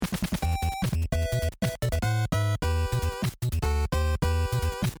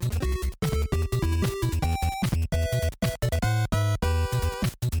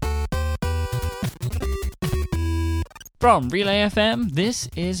From Relay FM, this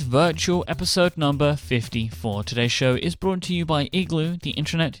is Virtual episode number 54. Today's show is brought to you by Igloo, the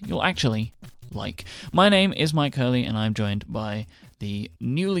internet you'll actually like. My name is Mike Hurley, and I'm joined by the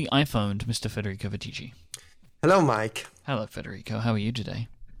newly iPhoned Mr. Federico Viticci. Hello, Mike. Hello, Federico. How are you today?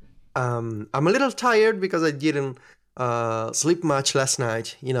 I'm a little tired because I didn't sleep much last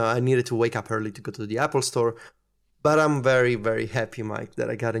night. You know, I needed to wake up early to go to the Apple store. But I'm very, very happy, Mike,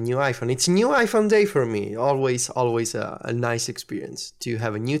 that I got a new iPhone. It's a new iPhone day for me. Always a nice experience to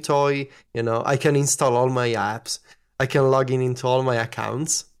have a new toy. You know, I can install all my apps. I can log in into all my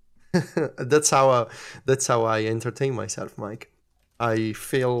accounts. That's how I entertain myself, Mike. I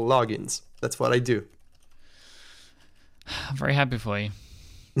fill logins. That's what I do. I'm very happy for you.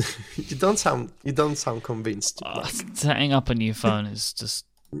 You don't sound convinced. Setting up a new phone is just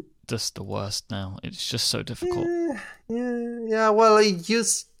the worst now. It's just so difficult. Yeah. Well, it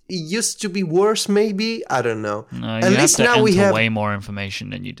used to be worse. Maybe, I don't know. No, At least now we have way more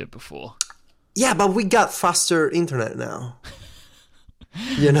information than you did before. Yeah, but we got faster internet now.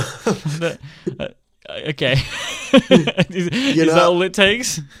 You know. Okay. Is that all it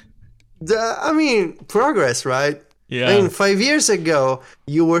takes? Progress, right? Yeah. I mean, 5 years ago,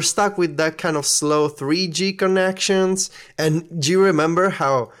 you were stuck with that kind of slow 3G connections. And do you remember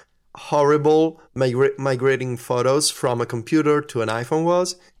how horrible migrating photos from a computer to an iPhone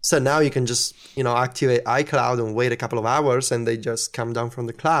was? So now you can just, activate iCloud and wait a couple of hours and they just come down from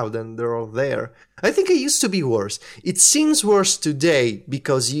the cloud and they're all there. I think it used to be worse. It seems worse today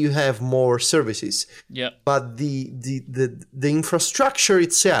because you have more services. Yeah. But the infrastructure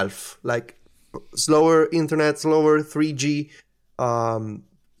itself, like slower internet, slower 3G,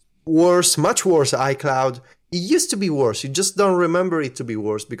 much worse iCloud. It used to be worse. You just don't remember it to be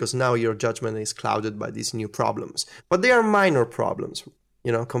worse because now your judgment is clouded by these new problems. But they are minor problems,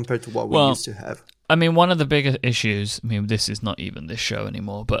 compared to what we used to have. I mean, one of the biggest issues, this is not even this show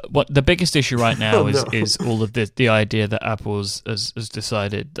anymore, but what the biggest issue right now is all of this, the idea that Apple has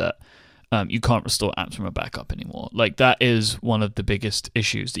decided that you can't restore apps from a backup anymore. Like, that is one of the biggest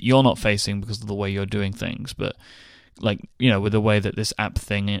issues that you're not facing because of the way you're doing things, but with the way that this app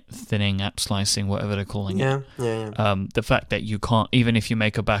thinning, app slicing, whatever they're calling it. Yeah. The fact that you can't, even if you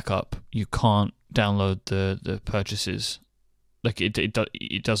make a backup, you can't download the purchases. Like,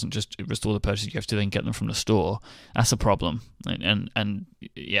 it doesn't just restore the purchases, you have to then get them from the store. That's a problem. And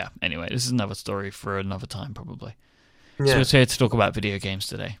yeah, anyway, this is another story for another time, probably. Yeah. So we're here to talk about video games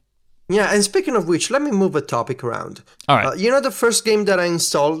today. Yeah, and speaking of which, let me move a topic around. All right. The first game that I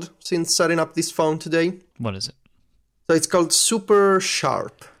installed since setting up this phone today? What is it? So it's called Super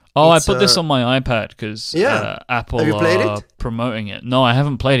Sharp. Oh, I put this on my iPad because Apple have you played it? Promoting it. No, I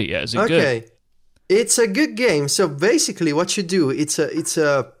haven't played it yet. Is it good? Okay. It's a good game. So basically what you do, it's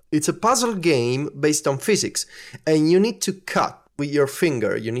a puzzle game based on physics. And you need to cut with your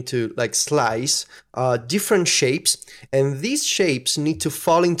finger. You need to slice different shapes. And these shapes need to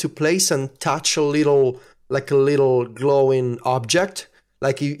fall into place and touch a little glowing object.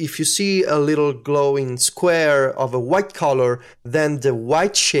 Like if you see a little glowing square of a white color, then the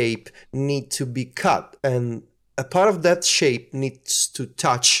white shape needs to be cut. And a part of that shape needs to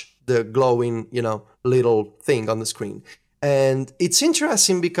touch the glowing, little thing on the screen. And it's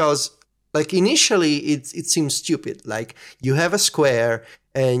interesting because, initially it seems stupid. Like, you have a square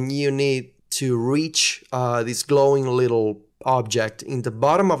and you need to reach this glowing little object in the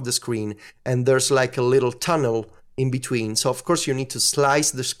bottom of the screen, and there's a little tunnel in between. So of course you need to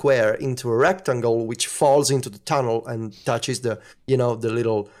slice the square into a rectangle which falls into the tunnel and touches the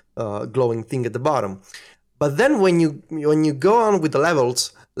little glowing thing at the bottom. But then when you go on with the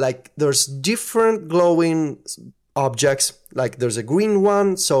levels, there's different glowing objects. Like, there's a green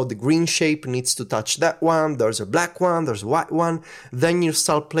one, so the green shape needs to touch that one. There's a black one, there's a white one. Then you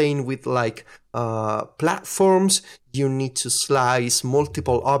start playing with platforms. You need to slice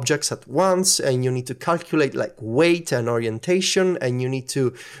multiple objects at once, and you need to calculate weight and orientation, and you need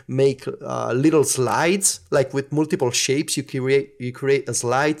to make little slides, with multiple shapes. You create a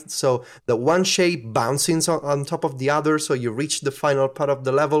slide so the one shape bounces on top of the other, so you reach the final part of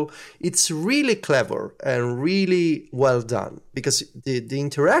the level. It's really clever and really well done because the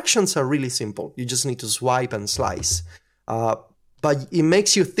interactions are really simple. You just need to swipe and slice. But it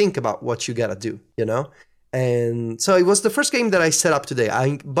makes you think about what you gotta do, And so it was the first game that I set up today.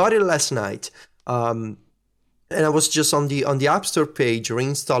 I bought it last night, and I was just on the App Store page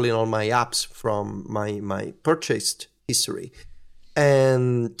reinstalling all my apps from my purchased history,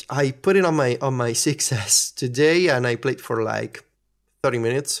 and I put it on my 6S today, and I played for 30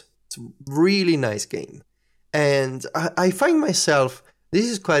 minutes. It's a really nice game, and I find myself. This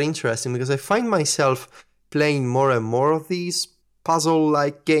is quite interesting because I find myself playing more and more of these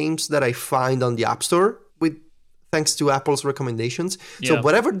puzzle-like games that I find on the App Store thanks to Apple's recommendations. Yeah. So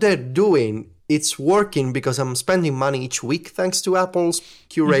whatever they're doing, it's working because I'm spending money each week thanks to Apple's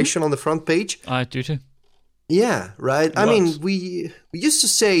curation on the front page. I do too. Yeah, right. I mean, we used to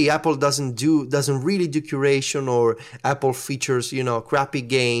say Apple doesn't really do curation, or Apple features, crappy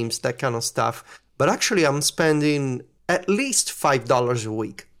games, that kind of stuff. But actually, I'm spending at least $5 a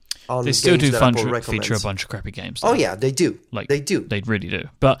week on they still games do that feature a bunch of crappy games. Though. Oh yeah, they do. They do. They really do.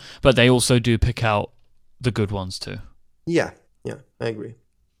 But they also do pick out the good ones too. Yeah, I agree.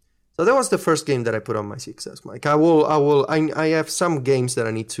 So that was the first game that I put on my success, Mike. I have some games that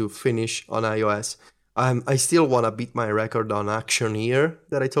I need to finish on iOS. I still want to beat my record on Actioneer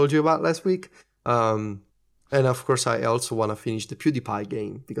that I told you about last week. And of course, I also want to finish the PewDiePie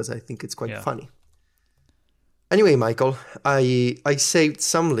game because I think it's quite funny. Anyway, Michael, I saved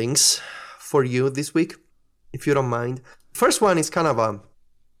some links for you this week, if you don't mind. First one is kind of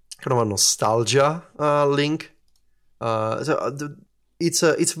a nostalgia link. It's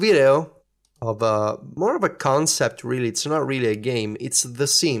a video of more of a concept, really. It's not really a game. It's The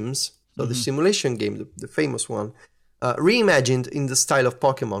Sims, so the simulation game, the famous one, reimagined in the style of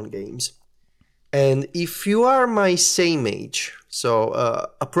Pokemon games. And if you are my same age, so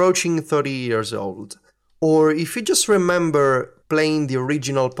approaching 30 years old, or if you just remember playing the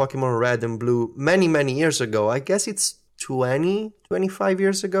original Pokemon Red and Blue many, many years ago, I guess it's 25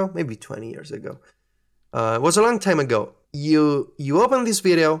 years ago, maybe 20 years ago. It was a long time ago. You open this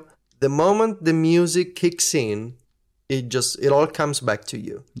video, the moment the music kicks in, it all comes back to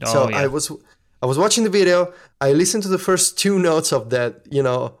you. I was watching the video, I listened to the first two notes of that,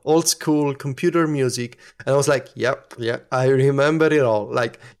 old school computer music, and I was like, yep, I remember it all.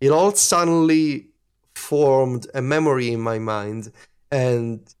 Like, it all suddenly formed a memory in my mind.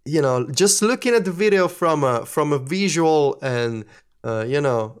 And, just looking at the video from a visual and,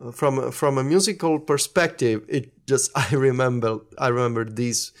 from a musical perspective, I remember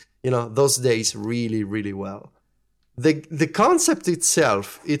these, those days really, really well. The concept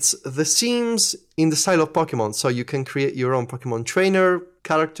itself, it's The Sims in the style of Pokemon. So you can create your own Pokemon trainer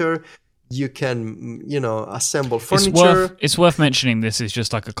character. You can, assemble furniture. It's worth mentioning this is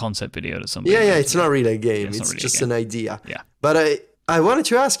just like a concept video to somebody. Yeah, it's not really a game. It's just an idea. Yeah. But I wanted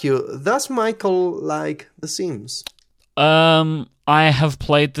to ask you, does Michael like The Sims? I have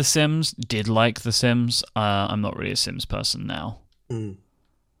played The Sims, did like The Sims. I'm not really a Sims person now.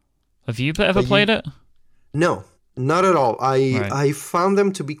 Have you ever played it? No, not at all. I found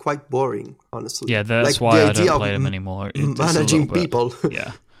them to be quite boring, honestly. Yeah, that's why I don't play them anymore. Managing people.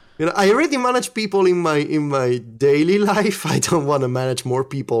 Yeah. I already manage people in my daily life. I don't want to manage more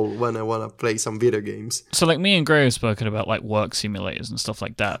people when I want to play some video games. So like me and Gray have spoken about like work simulators and stuff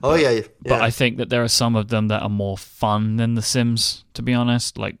like that. But, But I think that there are some of them that are more fun than The Sims, to be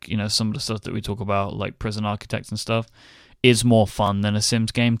honest. Like, some of the stuff that we talk about, like Prison Architect and stuff, is more fun than a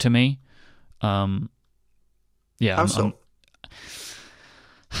Sims game to me. How so?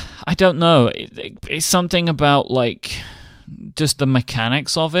 I don't know. It's something about like just the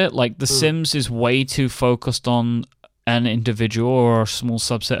mechanics of it. Like The Sims is way too focused on an individual or a small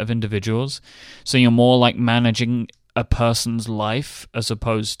subset of individuals. So you're more like managing a person's life as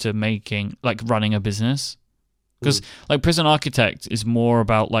opposed to running a business. Because like Prison Architect is more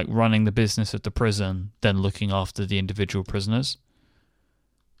about like running the business of the prison than looking after the individual prisoners.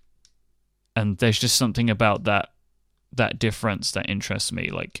 And there's just something about that difference that interests me.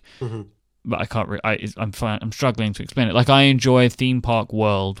 Like, but I can't. I'm struggling to explain it. Like, I enjoy Theme Park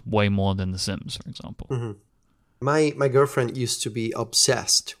World way more than The Sims, for example. My girlfriend used to be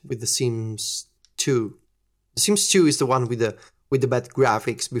obsessed with The Sims 2. The Sims 2 is the one with the bad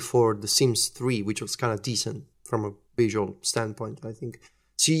graphics before The Sims 3, which was kind of decent from a visual standpoint, I think.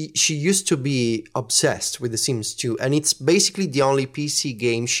 She used to be obsessed with The Sims 2, and it's basically the only PC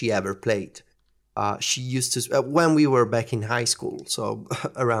game she ever played. She used to, when we were back in high school, so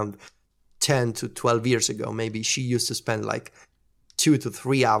around 10 to 12 years ago, maybe, she used to spend like 2 to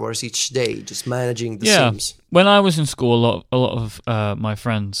 3 hours each day just managing The Sims. When I was in school, a lot of my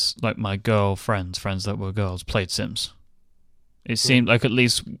friends, like my friends that were girls, played Sims. It seemed like, at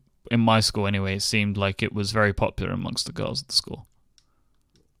least in my school anyway, it seemed like it was very popular amongst the girls at the school.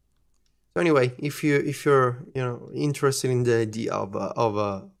 So anyway, if you're interested in the idea of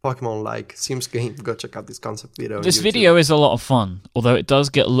a Pokemon-like Sims game, go check out this concept video. This video is a lot of fun, although it does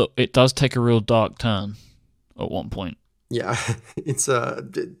take a real dark turn at one point. Yeah, it's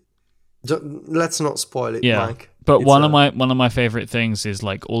let's not spoil it, yeah. Mike. But one of my favorite things is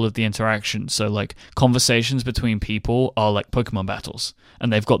like all of the interactions. So like conversations between people are like Pokemon battles,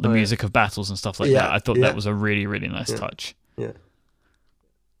 and they've got the music of battles and stuff like that. I thought that was a really, really nice touch. Yeah,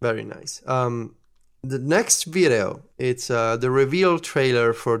 very nice. The next video, it's the reveal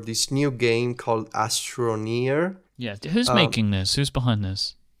trailer for this new game called Astroneer. Yeah, who's making this? Who's behind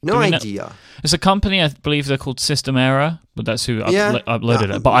this? No idea. It's a company, I believe they're called System Error, but that's who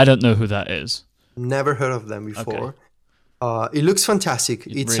uploaded it. But I don't know who that is. Never heard of them before. Okay. It looks fantastic.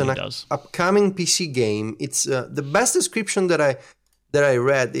 It's really an upcoming PC game. It's the best description that I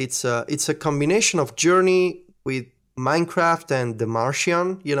read. It's a combination of Journey with Minecraft and The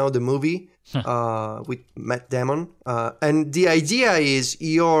Martian. You know, the movie with Matt Damon. And the idea is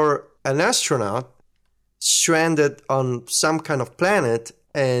you're an astronaut stranded on some kind of planet,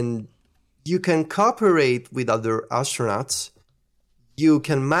 and you can cooperate with other astronauts. You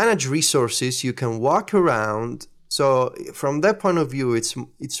can manage resources. You can walk around. So from that point of view,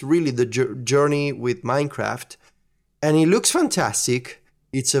 it's really the journey with Minecraft, and it looks fantastic.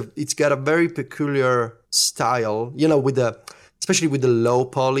 It's got a very peculiar style, you know, especially with the low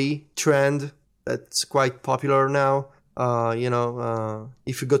poly trend that's quite popular now.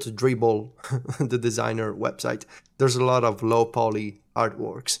 If you go to Dribble, the designer website, there's a lot of low poly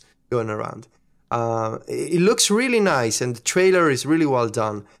artworks going around. It looks really nice, and the trailer is really well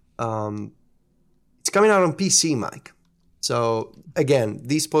done. It's coming out on PC, Mike. So again,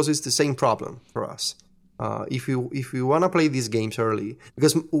 this poses the same problem for us. If you want to play these games early,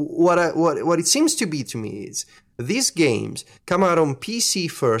 because what it seems to be to me is these games come out on PC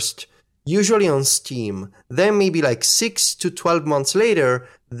first, usually on Steam. Then maybe like 6 to 12 months later,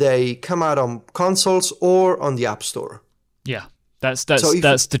 they come out on consoles or on the App Store. Yeah. That's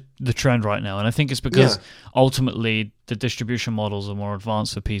the trend right now, and I think it's because ultimately the distribution models are more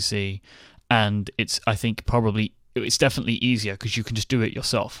advanced for PC, and it's definitely easier because you can just do it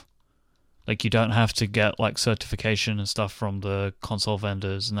yourself. Like you don't have to get like certification and stuff from the console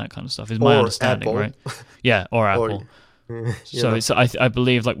vendors and that kind of stuff. Is my understanding, Apple. Right? Yeah, or Apple. So it's I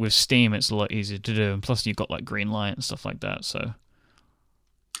believe like with Steam it's a lot easier to do, and plus you've got like Greenlight and stuff like that. So,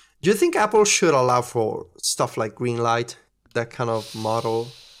 do you think Apple should allow for stuff like Greenlight? That kind of model,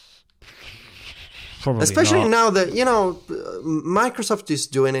 probably especially not. Now that Microsoft is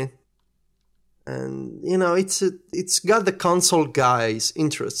doing it, and it's got the console guys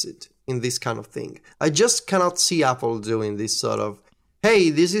interested in this kind of thing. I just cannot see Apple doing this sort of, hey,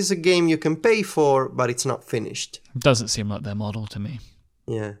 this is a game you can pay for, but it's not finished. It doesn't seem like their model to me.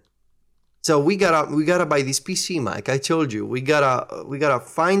 Yeah. So we gotta buy this PC, Mike. I told you we gotta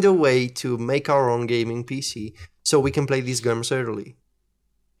find a way to make our own gaming PC. So we can play these games early.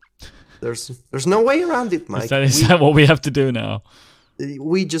 There's no way around it, Mike. Is that what we have to do now?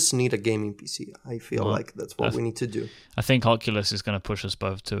 We just need a gaming PC. I feel like that's what we need to do. I think Oculus is going to push us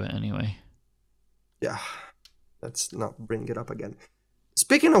both to it anyway. Yeah, let's not bring it up again.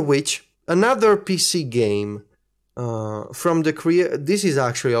 Speaking of which, another PC game from the creator. This is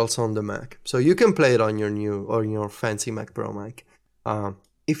actually also on the Mac, so you can play it on your fancy Mac Pro, Mike.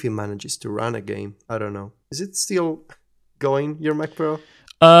 If it manages to run a game, I don't know. Is it still going, your Mac Pro?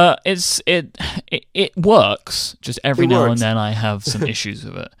 It works. Just every now and then I have some issues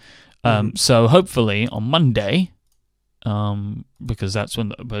with it. So hopefully on Monday, because that's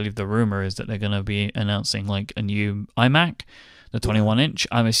when I believe the rumor is that they're going to be announcing like a new iMac, the 21-inch.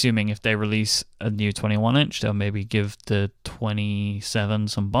 I'm assuming if they release a new 21-inch, they'll maybe give the 27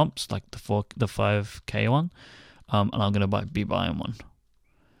 some bumps, like the 5K one. And I'm going to be buying one.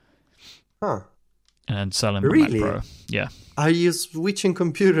 Huh. And selling really? the Mac Pro. Yeah. Are you switching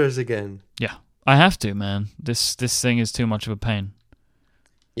computers again? Yeah. I have to, man. This thing is too much of a pain.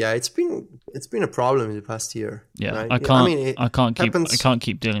 Yeah, it's been a problem in the past year. Yeah. Right? I can't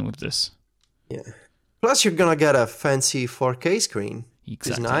keep dealing with this. Yeah. Plus you're gonna get a fancy 4K screen.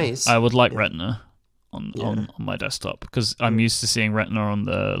 Exactly. It's nice. I would like Retina on my desktop because I'm used to seeing Retina on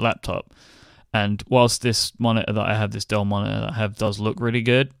the laptop. And whilst this monitor that I have, this Dell monitor that I have, does look really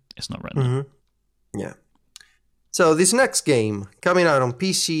good, it's not Retina. Mm-hmm. Yeah. So this next game coming out on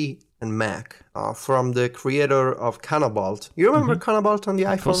PC and Mac from the creator of Canabalt. You remember Canabalt on the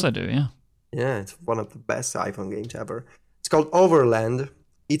iPhone? Of course I do, yeah. Yeah, it's one of the best iPhone games ever. It's called Overland.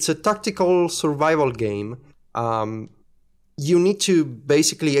 It's a tactical survival game. You need to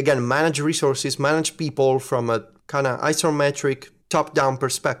basically, again, manage resources, manage people from a kind of isometric top-down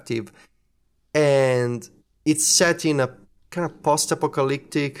perspective. And it's set in a kind of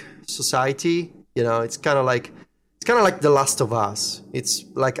post-apocalyptic society. You know, it's kind of like The Last of Us. It's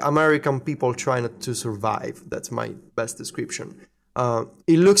like American people trying to survive. That's my best description.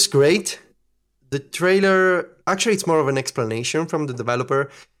 It looks great. The trailer, actually, it's more of an explanation from the developer,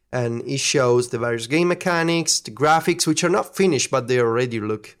 and it shows the various game mechanics, the graphics, which are not finished, but they already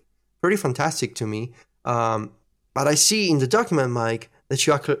look pretty fantastic to me. But I see in the document, Mike, that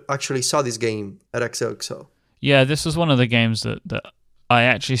you actually saw this game at XOXO. Yeah, this was one of the games that I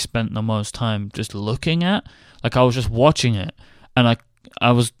actually spent the most time just looking at. Like, I was just watching it, and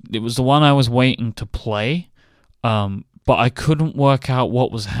it was the one I was waiting to play, but I couldn't work out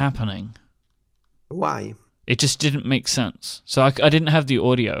what was happening. Why? It just didn't make sense. So I didn't have the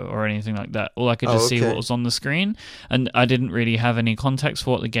audio or anything like that. All I could just see what was on the screen, and I didn't really have any context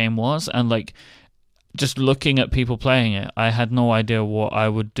for what the game was. And like, just looking at people playing it, I had no idea what I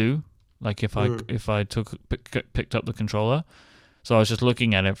would do. Like if I picked up the controller, so I was just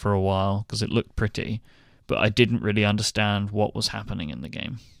looking at it for a while because it looked pretty, but I didn't really understand what was happening in the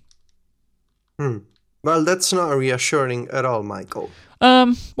game. Well, that's not reassuring at all, Michael.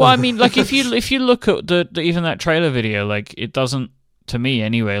 Well, I mean, like if you look at the even that trailer video, like it doesn't, to me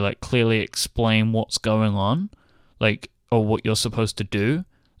anyway, like clearly explain what's going on, like or what you're supposed to do.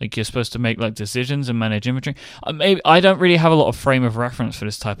 Like you're supposed to make like decisions and manage inventory. Maybe I don't really have a lot of frame of reference for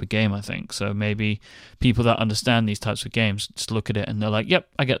this type of game, I think. So maybe people that understand these types of games just look at it and they're like, "Yep,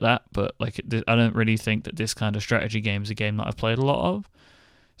 I get that." But like, I don't really think that this kind of strategy game is a game that I've played a lot of.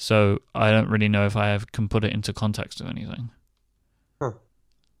 So I don't really know if can put it into context of anything. Huh.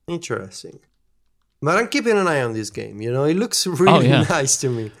 Interesting. But I'm keeping an eye on this game. You know, it looks really nice to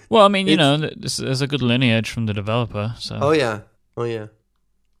me. Well, I mean, there's a good lineage from the developer. So. Oh yeah.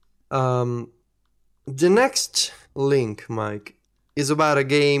 The next link, Mike, is about a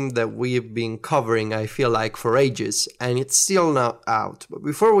game that we've been covering, I feel like, for ages, and it's still not out. But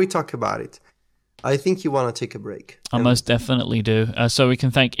before we talk about it, I think you want to take a break. I most definitely do. So we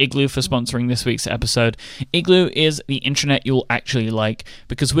can thank Igloo for sponsoring this week's episode. Igloo is the internet you'll actually like,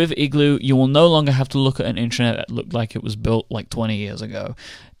 because with Igloo, you will no longer have to look at an internet that looked like it was built like 20 years ago.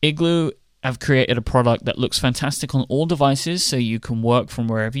 Igloo have created a product that looks fantastic on all devices, so you can work from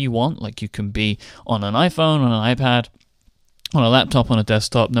wherever you want. Like you can be on an iPhone, on an iPad, on a laptop, on a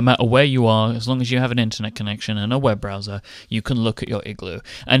desktop, no matter where you are, as long as you have an internet connection and a web browser, you can look at your Igloo.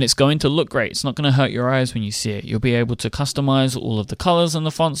 And it's going to look great. It's not going to hurt your eyes when you see it. You'll be able to customize all of the colors and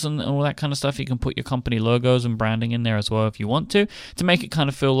the fonts and all that kind of stuff. You can put your company logos and branding in there as well if you want to make it kind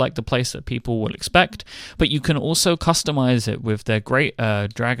of feel like the place that people will expect. But you can also customize it with their great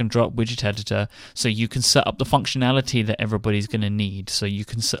drag and drop widget editor, so you can set up the functionality that everybody's going to need. So you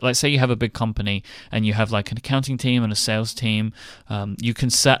can, like, say you have a big company and you have like an accounting team and a sales team. You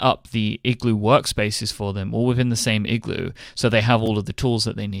can set up the Igloo workspaces for them all within the same Igloo, so they have all of the tools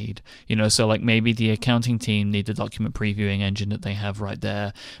that they need. So like maybe the accounting team need the document previewing engine that they have right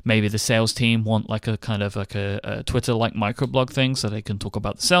there. Maybe the sales team want like a kind of like a Twitter-like microblog thing, so they can talk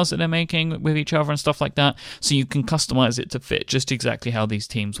about the sales that they're making with each other and stuff like that. So you can customize it to fit just exactly how these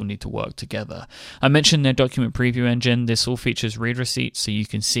teams will need to work together. I mentioned their document preview engine. This all features read receipts, so you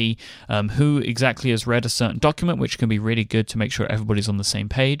can see who exactly has read a certain document, which can be really good to make sure everybody's on the same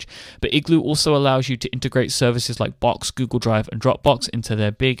page. But Igloo also allows you to integrate services like Box, Google Drive, and Dropbox into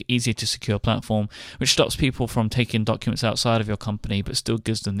their big, easy to secure platform, which stops people from taking documents outside of your company, but still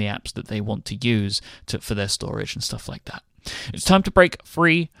gives them the apps that they want to use for their storage and stuff like that. It's time to break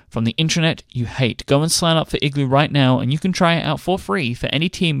free from the internet you hate. Go and sign up for Igloo right now, and you can try it out for free for any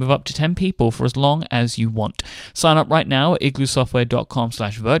team of up to 10 people for as long as you want. Sign up right now at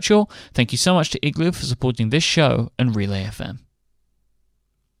igloosoftware.com/virtual. Thank you so much to Igloo for supporting this show and Relay FM.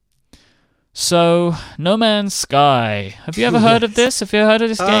 So, No Man's Sky. Have you ever heard of this? Have you heard of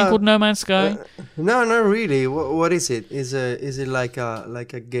this game called No Man's Sky? No, not really. What is it? Is it like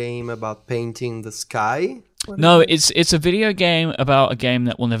a game about painting the sky? No, it's a video game about a game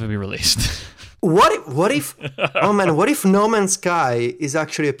that will never be released. What if oh man, what if No Man's Sky is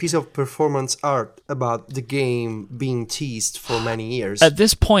actually a piece of performance art about the game being teased for many years? At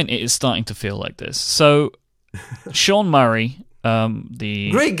this point, it is starting to feel like this. So, Sean Murray,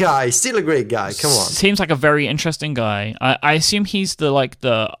 the great guy, still a great guy. Come on, seems like a very interesting guy. I assume he's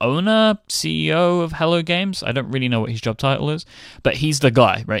the owner, CEO of Hello Games. I don't really know what his job title is, but he's the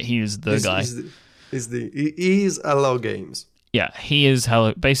guy, right? He is the guy. He is Hello Games. Yeah, he is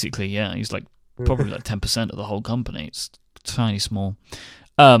Hello. Basically, yeah, he's like probably like 10% of the whole company. It's tiny small.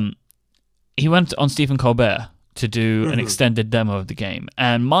 He went on Stephen Colbert to do an extended demo of the game,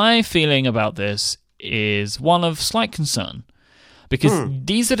 and my feeling about this is one of slight concern. Because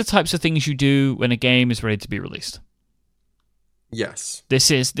these are the types of things you do when a game is ready to be released. Yes.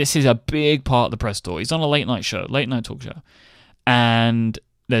 This is a big part of the press tour. He's on a late night talk show. And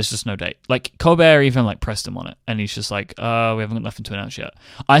there's just no date. Like Colbert even like pressed him on it, and he's just like, we haven't got nothing to announce yet.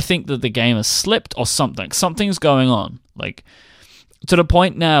 I think that the game has slipped or something. Something's going on. Like to the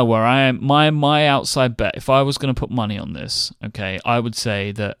point now where I am my outside bet. If I was going to put money on this, okay, I would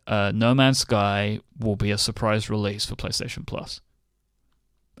say that No Man's Sky will be a surprise release for PlayStation Plus.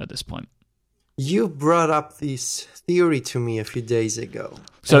 At this point, you brought up this theory to me a few days ago.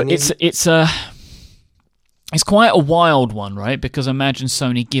 So it's quite a wild one, right? Because imagine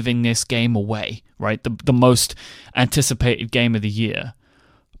Sony giving this game away, right? The most anticipated game of the year.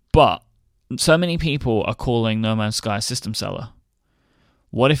 But so many people are calling No Man's Sky a system seller.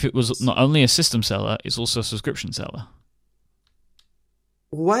 What if it was not only a system seller, it's also a subscription seller?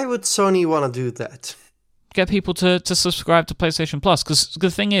 Why would Sony want to do that? Get people to subscribe to PlayStation Plus. Because the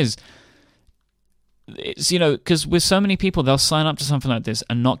thing is, it's, because with so many people, they'll sign up to something like this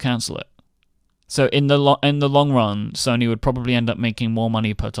and not cancel it. So in the long run, Sony would probably end up making more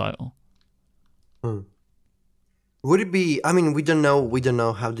money per title. Would it be? I mean, we don't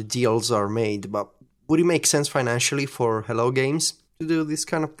know how the deals are made, but would it make sense financially for Hello Games to do this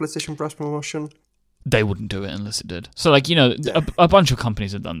kind of PlayStation Plus promotion? They wouldn't do it unless it did. So, a bunch of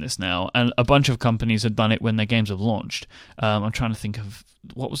companies have done this now, and a bunch of companies have done it when their games have launched. I'm trying to think of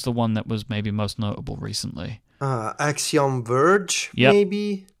what was the one that was maybe most notable recently. Axiom Verge,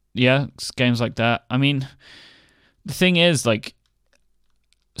 maybe. Yeah, games like that. I mean, the thing is, like,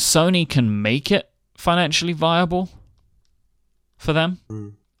 Sony can make it financially viable for them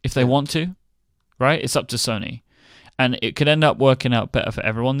if they want to, right? It's up to Sony. And it could end up working out better for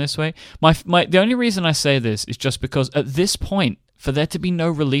everyone this way. The only reason I say this is just because at this point, for there to be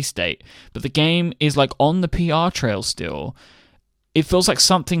no release date, but the game is like on the PR trail still, it feels like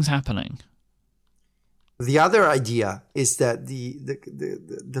something's happening. The other idea is that the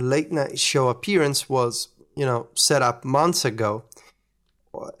late night show appearance was, set up many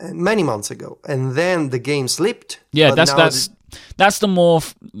months ago, and then the game slipped. Yeah, that's the more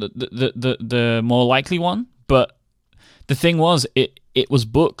the more likely one. But the thing was, it was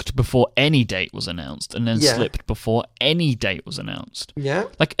booked before any date was announced, and then slipped before any date was announced. Yeah,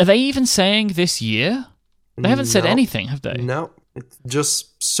 like are they even saying this year? They haven't said anything, have they? No. It's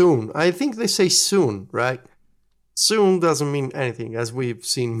just soon. I think they say soon, right? Soon doesn't mean anything, as we've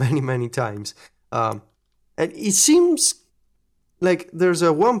seen many, many times. And it seems like there's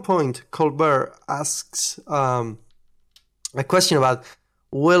one point Colbert asks a question about,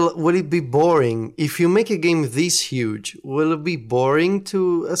 will it be boring? If you make a game this huge, will it be boring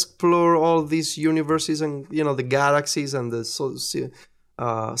to explore all these universes and, the galaxies and the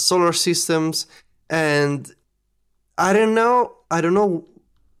solar systems? And I don't know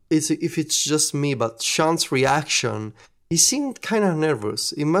if it's just me, but Sean's reaction, he seemed kind of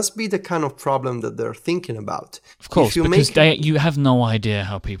nervous. It must be the kind of problem that they're thinking about. Of course, because you have no idea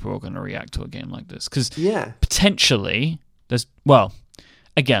how people are going to react to a game like this. Because potentially,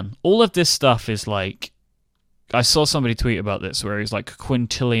 again, all of this stuff is like, I saw somebody tweet about this where he's like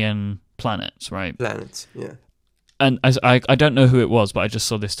quintillion planets, right? Planets, yeah. And I don't know who it was, but I just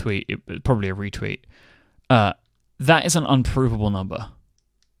saw this tweet. It probably a retweet. That is an unprovable number.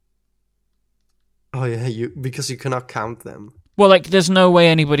 Oh yeah, because you cannot count them. Well, like there's no way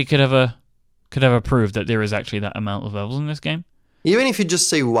anybody could ever prove that there is actually that amount of levels in this game. Even if you just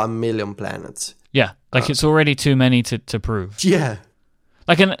say 1 million planets. Yeah, like it's already too many to prove. Yeah.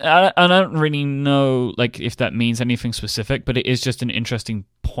 Like, and I don't really know like if that means anything specific, but it is just an interesting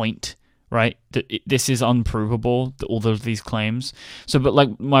point, right? That this is unprovable, all of these claims. So, but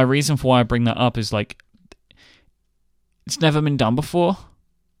like my reason for why I bring that up is like, it's never been done before.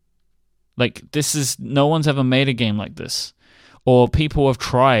 Like, no one's ever made a game like this. Or people have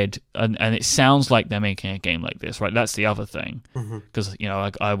tried, and it sounds like they're making a game like this, right? That's the other thing. Because,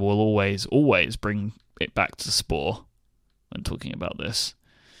 I will always bring it back to Spore when talking about this.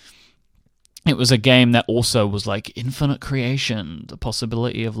 It was a game that also was like infinite creation, the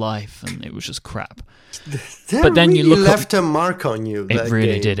possibility of life, and it was just crap. But then really left a mark on you. It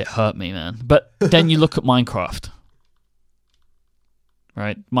really did. It hurt me, man. But then you look at Minecraft.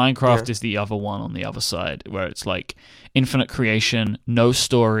 Right, Minecraft is the other one on the other side, where it's like infinite creation, no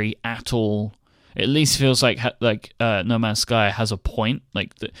story at all. It at least feels like No Man's Sky has a point.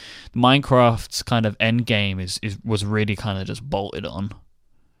 Like the Minecraft's kind of end game was really kind of just bolted on.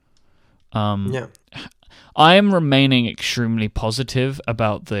 I am remaining extremely positive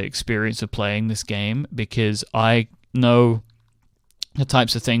about the experience of playing this game because I know the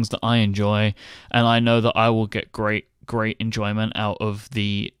types of things that I enjoy, and I know that I will get great enjoyment out of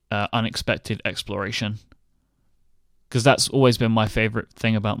the unexpected exploration, because that's always been my favorite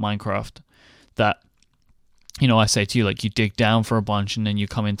thing about Minecraft, that I say to you, like, you dig down for a bunch and then you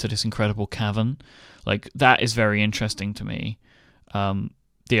come into this incredible cavern. Like, that is very interesting to me.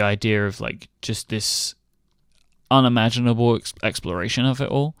 The idea of, like, just this unimaginable exploration of it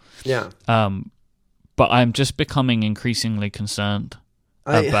all. Yeah. But I'm just becoming increasingly concerned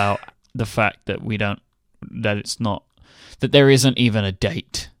about the fact that that there isn't even a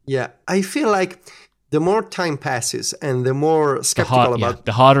date. Yeah, I feel like the more time passes and the more skeptical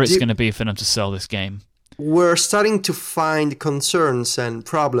the harder it's going to be for them to sell this game. We're starting to find concerns and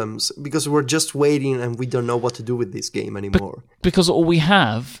problems because we're just waiting and we don't know what to do with this game anymore. Because all we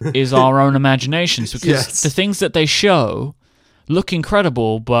have is our own imaginations. Because the things that they show look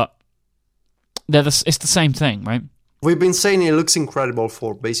incredible, but it's the same thing, right? We've been saying it looks incredible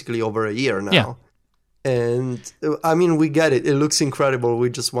for basically over a year now. Yeah. And I mean, we get it. It looks incredible.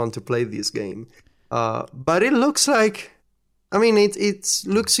 We just want to play this game. But it looks like... I mean, it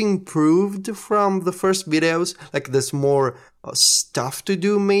looks improved from the first videos. Like, there's more stuff to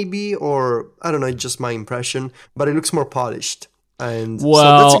do, maybe, or I don't know, it's just my impression. But it looks more polished, and so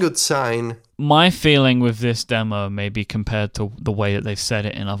that's a good sign. My feeling with this demo, maybe compared to the way that they've said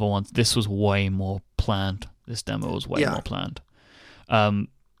it in other ones, this was way more planned. This demo was way more planned,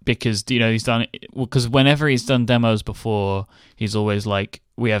 because he's done it. Because whenever he's done demos before, he's always like,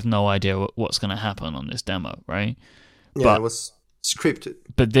 "We have no idea what's going to happen on this demo," right? Yeah, it was scripted.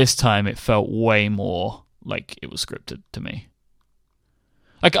 But this time it felt way more like it was scripted to me.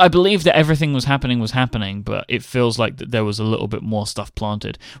 Like, I believe that everything was happening, but it feels like that there was a little bit more stuff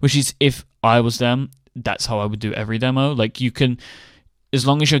planted. Which is, if I was them, that's how I would do every demo. Like, you can, as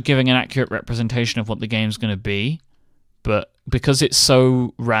long as you're giving an accurate representation of what the game's going to be, but because it's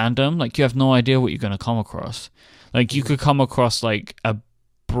so random, like, you have no idea what you're going to come across. Like, you could come across, like, a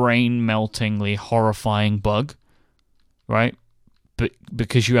brain-meltingly horrifying bug, right? But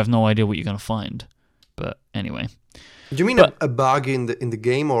because you have no idea what you're going to find. But anyway. Do you mean a bug in the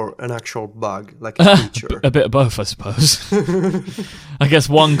game or an actual bug, like a feature? A bit of both, I suppose. I guess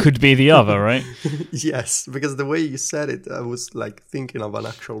one could be the other, right? Yes, because the way you said it, I was like thinking of an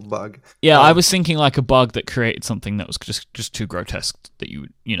actual bug. Yeah, I was thinking like a bug that created something that was just too grotesque that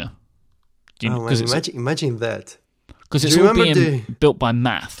imagine that. Because it's all being built by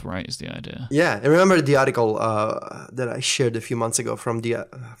math, right? Is the idea? Yeah, I remember the article that I shared a few months ago from the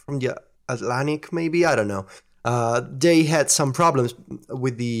Atlantic, maybe, I don't know. They had some problems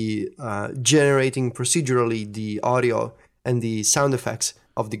with the generating procedurally the audio and the sound effects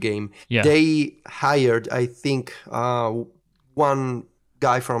of the game. Yeah. They hired, I think, one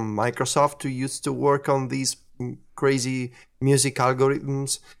guy from Microsoft who used to work on these crazy music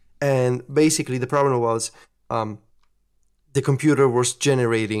algorithms, and basically the problem was the computer was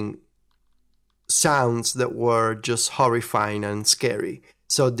generating sounds that were just horrifying and scary.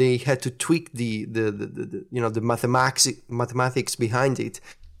 So they had to tweak the mathematics behind it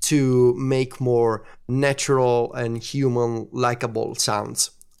to make more natural and human likable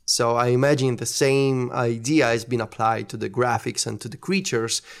sounds. So I imagine the same idea has been applied to the graphics and to the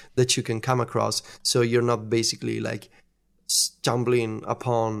creatures that you can come across. So you're not basically like stumbling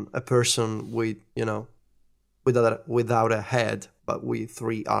upon a person with, without a head, but with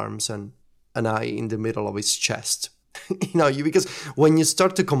 3 arms and an eye in the middle of his chest. Because when you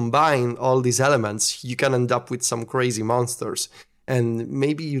start to combine all these elements, you can end up with some crazy monsters, and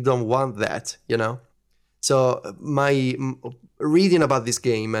maybe you don't want that, So my reading about this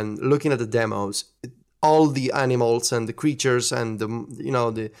game and looking at the demos, all the animals and the creatures and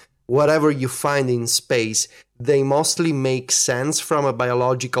the whatever you find in space, they mostly make sense from a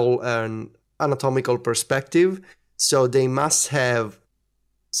biological and anatomical perspective. So they must have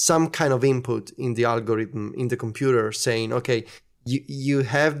some kind of input in the algorithm in the computer saying, okay, you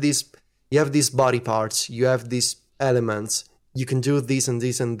have these body parts, you have these elements, you can do this and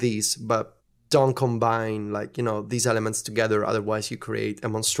this and this, but don't combine these elements together, otherwise you create a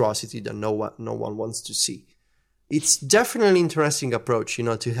monstrosity that no one wants to see. It's definitely an interesting approach,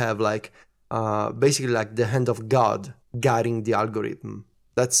 to have basically like the hand of God guiding the algorithm.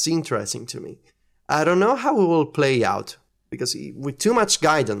 That's interesting to me. I don't know how it will play out, because with too much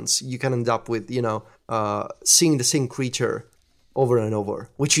guidance, you can end up with, seeing the same creature over and over,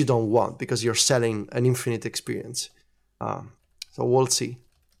 which you don't want because you're selling an infinite experience. So we'll see.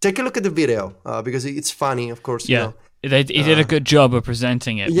 Take a look at the video because it's funny, of course. Yeah, he did a good job of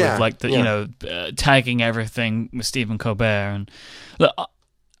presenting it with tagging everything with Stephen Colbert. And look,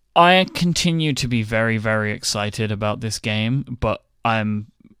 I continue to be very, very excited about this game, but I'm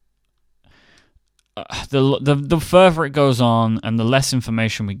the further it goes on and the less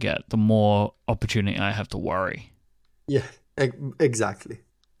information we get, the more opportunity I have to worry. Yeah, exactly.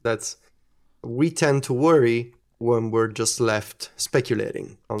 That's we tend to worry when we're just left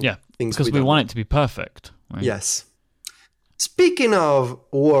speculating on things because we want it to be perfect. Right? Yes. Speaking of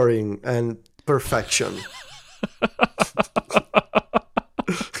worrying and perfection.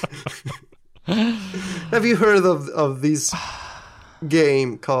 Have you heard of this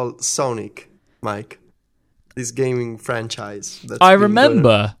game called Sonic, Mike? This gaming franchise. I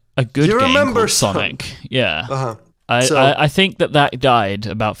remember a good game called Sonic. Yeah. Uh-huh. I think that died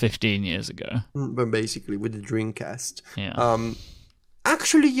about 15 years ago. But basically, with the Dreamcast. Yeah.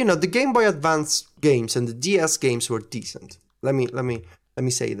 Actually, the Game Boy Advance games and the DS games were decent. Let me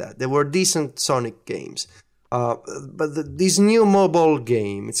say that they were decent Sonic games. But this new mobile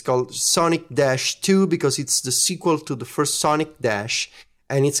game, it's called Sonic Dash 2 because it's the sequel to the first Sonic Dash,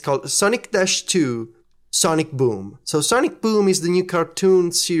 and it's called Sonic Dash 2 Sonic Boom. So Sonic Boom is the new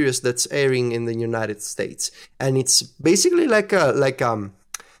cartoon series that's airing in the United States, and it's basically like a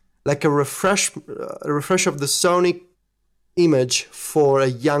refresh of the Sonic image for a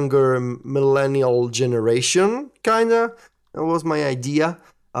younger millennial generation, kinda. That was my idea.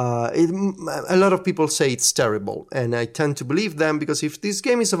 A lot of people say it's terrible, and I tend to believe them because if this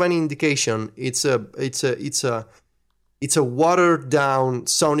game is of any indication, it's a watered down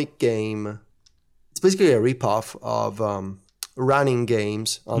Sonic game. It's basically a ripoff of running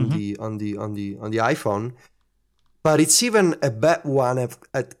games on the iPhone, but it's even a bad one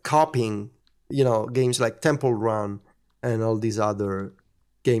at copying, games like Temple Run and all these other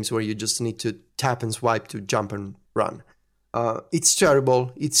games where you just need to tap and swipe to jump and run. It's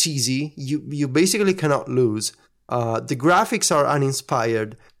terrible. It's easy. You basically cannot lose. The graphics are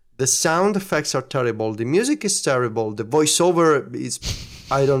uninspired. The sound effects are terrible. The music is terrible. The voiceover is...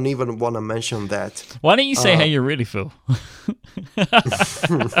 I don't even want to mention that. Why don't you say how you really feel?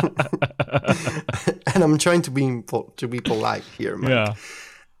 And I'm trying to be polite here, Mike. Yeah.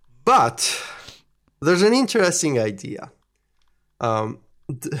 But there's an interesting idea. So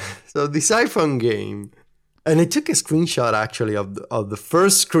this iPhone game... And I took a screenshot actually of the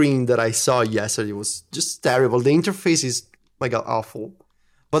first screen that I saw yesterday. It was just terrible. The interface is, my God, awful.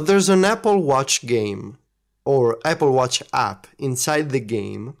 But there's an Apple Watch game or Apple Watch app inside the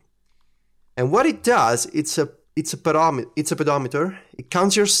game. And what it does, it's a pedometer. It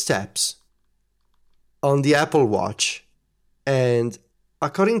counts your steps on the Apple Watch. And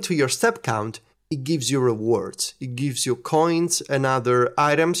according to your step count, it gives you rewards. It gives you coins and other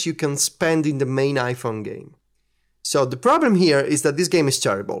items you can spend in the main iPhone game. So the problem here is that this game is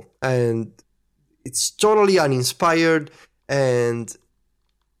terrible and it's totally uninspired, and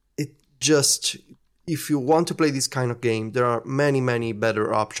it just, if you want to play this kind of game, there are many, many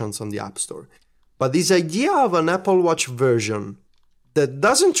better options on the App Store. But this idea of an Apple Watch version that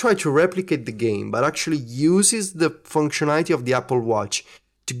doesn't try to replicate the game, but actually uses the functionality of the Apple Watch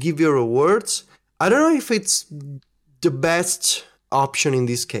to give you rewards, I don't know if it's the best option in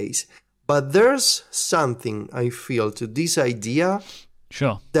this case, but there's something I feel to this idea.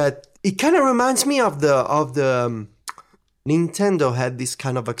 Sure. That it kind of reminds me of the Nintendo had this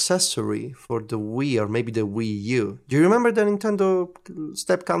kind of accessory for the Wii or maybe the Wii U. Do you remember the Nintendo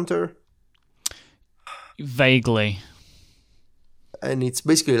step counter? Vaguely. And it's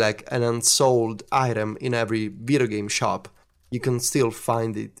basically like an unsold item in every video game shop. You can still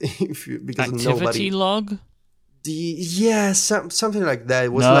find it because Activity log? Something like that.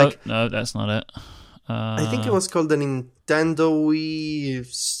 It was no, that's not it. I think it was called the Nintendo Wii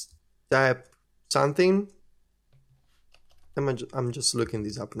Step something. I'm just looking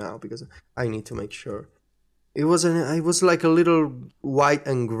this up now because I need to make sure. It was like a little white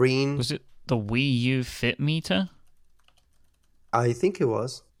and green. Was it the Wii U Fit Meter? I think it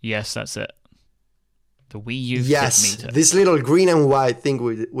was. Yes, that's it. The Wii U Yes, Fit Meter. This little green and white thing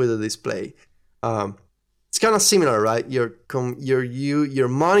with a display. It's kind of similar, right? You're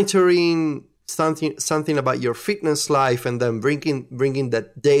monitoring something about your fitness life and then bringing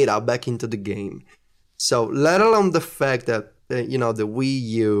that data back into the game. So let alone the fact that the Wii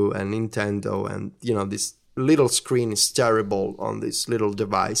U and Nintendo and this little screen is terrible on this little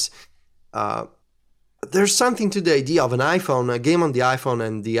device. There's something to the idea of a game on the iPhone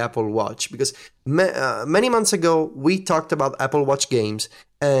and the Apple Watch, because many months ago we talked about Apple Watch games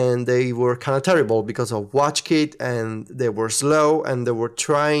and they were kind of terrible because of WatchKit, and they were slow and they were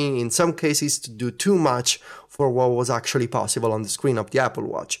trying in some cases to do too much for what was actually possible on the screen of the Apple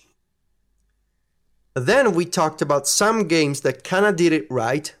Watch. Then we talked about some games that kind of did it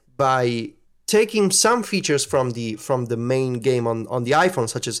right by taking some features from the main game on the iPhone,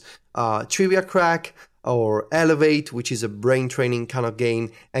 such as Trivia Crack or Elevate, which is a brain training kind of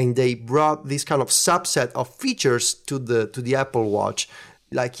game, and they brought this kind of subset of features to the Apple Watch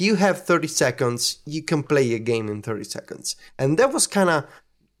Like you have 30 seconds, you can play a game in 30 seconds. And that was kind of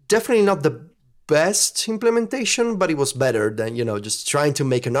definitely not the best implementation, but it was better than, just trying to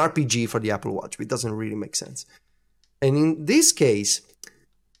make an RPG for the Apple Watch. It doesn't really make sense. And in this case,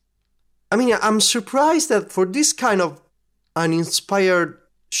 I mean, I'm surprised that for this kind of uninspired,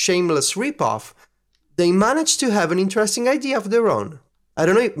 shameless ripoff, they managed to have an interesting idea of their own. I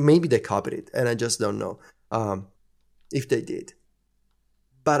don't know, maybe they copied it, and I just don't know if they did.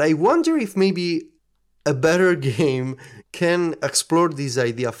 But I wonder if maybe a better game can explore this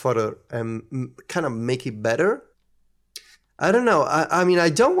idea further and kind of make it better. I don't know. I mean, I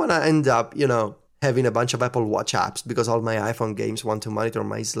don't want to end up, having a bunch of Apple Watch apps because all my iPhone games want to monitor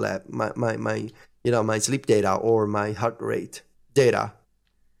my sleep, my sleep data or my heart rate data.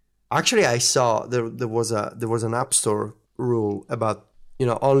 Actually, I saw there was an App Store rule about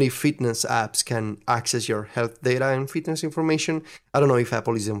only fitness apps can access your health data and fitness information. I don't know if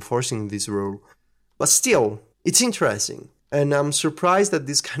Apple is enforcing this rule, but still, it's interesting, and I'm surprised that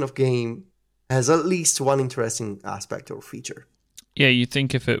this kind of game has at least one interesting aspect or feature. Yeah, you'd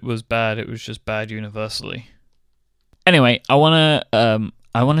think if it was bad, it was just bad universally. Anyway, I wanna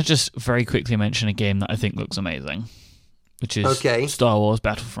just very quickly mention a game that I think looks amazing, which is Star Wars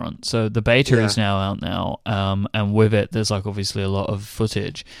Battlefront. So the beta is now out now, and with it, there's obviously a lot of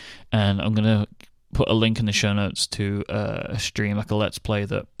footage, and I'm gonna put a link in the show notes to a stream, a Let's Play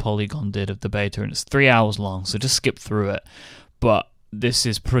that Polygon did of the beta, and it's 3 hours long, so just skip through it. But this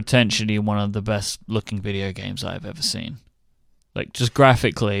is potentially one of the best looking video games I've ever seen. Just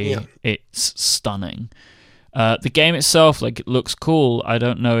graphically, it's stunning. The game itself, it looks cool. I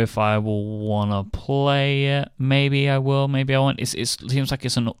don't know if I will want to play it. Maybe I will, maybe I won't. It seems like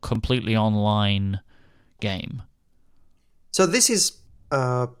it's a completely online game. So this is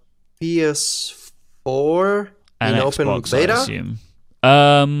PS4 and in Xbox, open beta? I assume.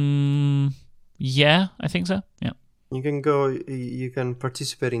 Yeah, I think so, yeah. You can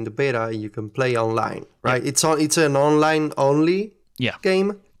participate in the beta, and you can play online, right? Yeah. It's an online only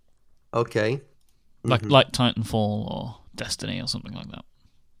game? Okay. Like Titanfall or Destiny or something like that.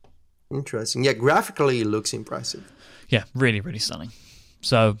 Interesting. Yeah, graphically it looks impressive. Yeah, really, really stunning.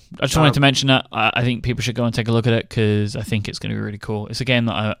 So I just wanted to mention that. I think people should go and take a look at it because I think it's going to be really cool. It's a game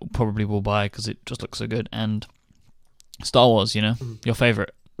that I probably will buy because it just looks so good. And Star Wars, your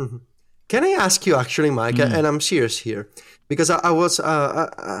favorite. Mm-hmm. Can I ask you actually, Mike, and I'm serious here, because I was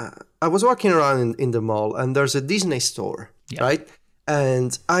walking around in the mall and there's a Disney store, right?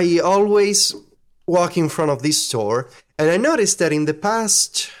 And I always walk in front of this store, and I noticed that in the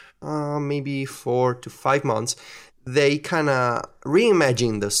past maybe 4 to 5 months, they kind of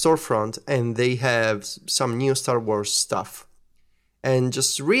reimagined the storefront, and they have some new Star Wars stuff. And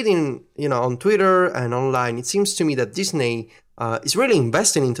just reading, on Twitter and online, it seems to me that Disney is really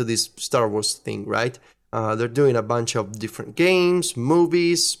investing into this Star Wars thing, right? They're doing a bunch of different games,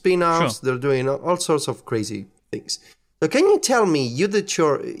 movies, spin-offs. Sure. They're doing all sorts of crazy things. So can you tell me,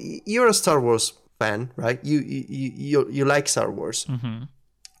 you're a Star Wars fan, right? You like Star Wars. Mm-hmm.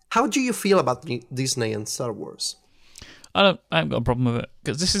 How do you feel about Disney and Star Wars? I haven't got a problem with it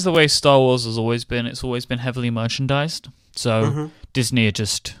because this is the way Star Wars has always been. It's always been heavily merchandised. So Disney are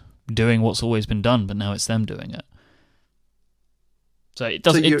just doing what's always been done, but now it's them doing it. So it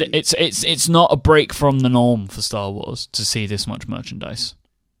doesn't. It's not a break from the norm for Star Wars to see this much merchandise.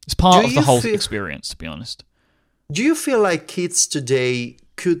 It's part of the whole experience, to be honest. Do you feel like kids today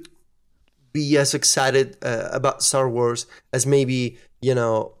could be as excited about Star Wars as maybe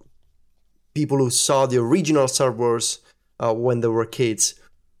people who saw the original Star Wars when they were kids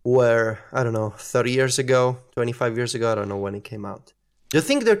were, I don't know, 30 years ago, 25 years ago? I don't know when it came out. Do you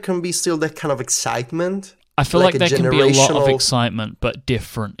think there can be still that kind of excitement? I feel like there can be a lot of excitement, but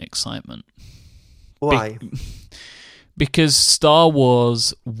different excitement. Why? Because Star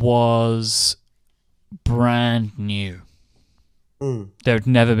Wars was brand new. There had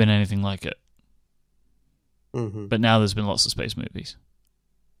never been anything like it. Mm-hmm. But now there's been lots of space movies.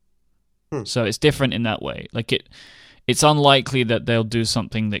 So it's different in that way. It's unlikely that they'll do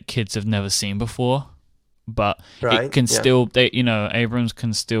something that kids have never seen before. But it can still, Abrams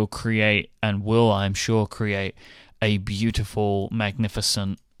can still create, and will, I'm sure, create a beautiful,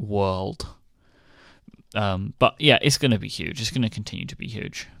 magnificent world. But yeah, it's going to be huge. It's going to continue to be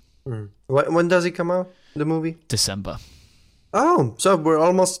huge. When does it come out, the movie? December. Oh, so we're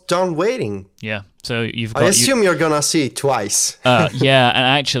almost done waiting. Yeah, so you've got... I assume you're going to see it twice. Yeah, and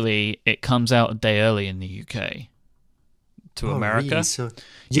actually, it comes out a day early in the UK to America. Really? So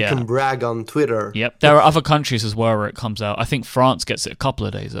you can brag on Twitter. Yep, there are other countries as well where it comes out. I think France gets it a couple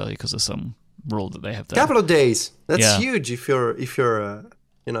of days early because of some rule that they have there. Couple of days. That's huge if you're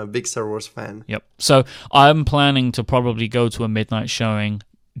a big Star Wars fan. Yep. So I'm planning to probably go to a midnight showing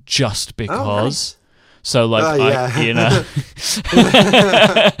just because. Oh, nice. So like,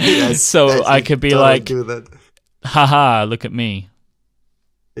 Yes, so I could be totally like, do that. haha, look at me.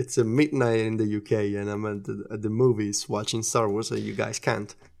 It's a midnight in the UK, and I'm at the movies watching Star Wars, so you guys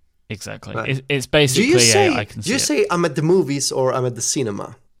can't. Exactly. Right. It's basically I can see do you it. say I'm at the movies or I'm at the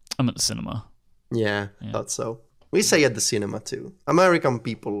cinema? I'm at the cinema. Yeah, thought so. We say at the cinema too. American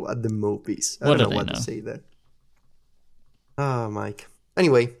people at the movies. I What don't do know they what know? to say there. Ah, Mike.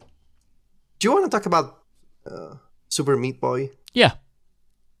 Anyway, do you want to talk about Super Meat Boy? Yeah.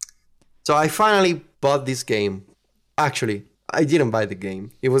 So I finally bought this game. Actually, I didn't buy the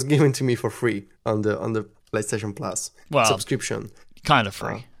game. It was given to me for free on the PlayStation Plus subscription. Kind of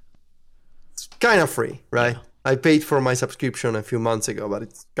free. It's kind of free, right? Yeah. I paid for my subscription a few months ago, but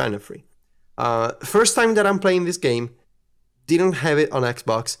it's kind of free. First time that I'm playing this game, didn't have it on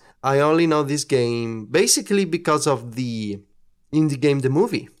Xbox. I only know this game basically because of the indie game, The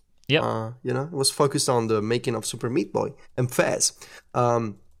Movie. Yep. It was focused on the making of Super Meat Boy and Fez.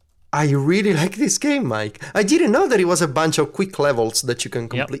 I really like this game, Mike. I didn't know that it was a bunch of quick levels that you can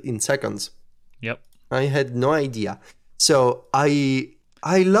complete in seconds. Yep. I had no idea. So I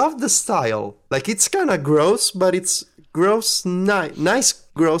love the style. Like, it's kind of gross, but it's gross, nice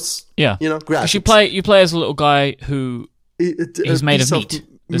gross. Yeah. Graphics. You play as a little guy who he's made of meat.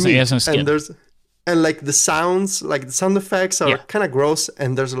 He has no skin. And like the sounds, like the sound effects are kind of gross,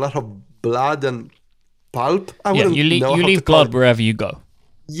 and there's a lot of blood and pulp. You leave blood wherever you go.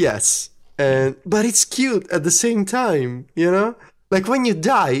 Yes, but it's cute at the same time. Like when you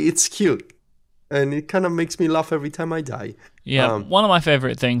die, it's cute, and it kind of makes me laugh every time I die. Yeah, one of my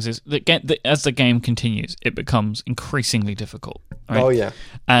favorite things is that as the game continues, it becomes increasingly difficult. Right? Oh yeah,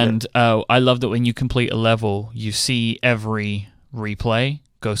 and I love that when you complete a level, you see every replay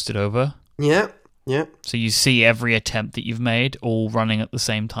ghosted over. Yeah. So you see every attempt that you've made all running at the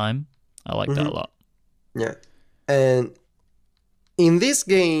same time. I like that a lot. Yeah, and in this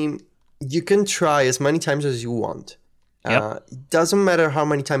game, you can try as many times as you want. It doesn't matter how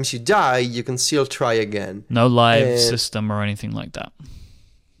many times you die, you can still try again. No live system or anything like that.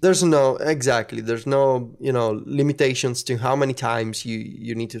 There's no limitations to how many times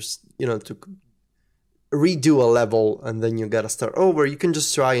you need to to redo a level, and then you gotta start over. You can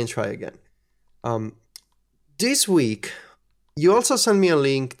just try again. This week, you also sent me a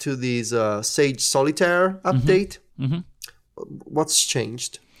link to this Sage Solitaire update. Mm-hmm. What's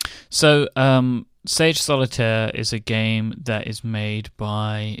changed? So, Sage Solitaire is a game that is made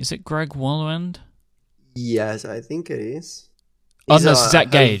by... Is it Greg Walland? Yes, I think it is. Oh, no, it's Zach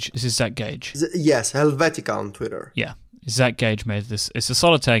Gage. This is Zach Gage. Yes, Helvetica on Twitter. Yeah, Zach Gage made this. It's a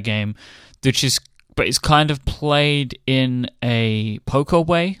solitaire game, but it's kind of played in a poker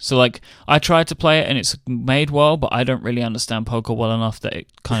way. So, like, I tried to play it, and it's made well, but I don't really understand poker well enough that it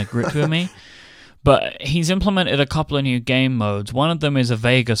kind of gripped with me. But he's implemented a couple of new game modes. One of them is a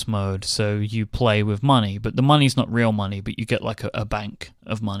Vegas mode, so you play with money, but the money's not real money, but you get like a bank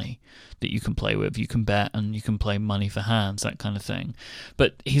of money that you can play with. You can bet and you can play money for hands, that kind of thing.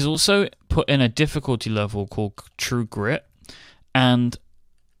 But he's also put in a difficulty level called True Grit, and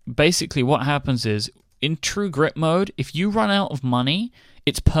basically what happens is, in True Grit mode, if you run out of money,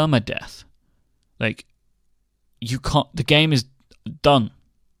 it's permadeath. Like, the game is done.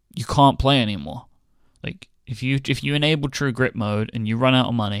 You can't play anymore. Like, if you enable True Grit mode and you run out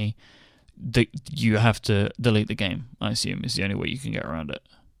of money, you have to delete the game, I assume, is the only way you can get around it.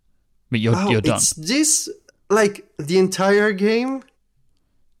 But you're done. It's this, like, the entire game?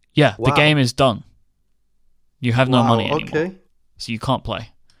 Yeah, wow. The game is done. You have no money anymore. Okay. So you can't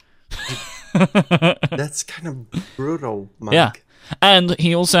play. That's kind of brutal, Mike. Yeah. And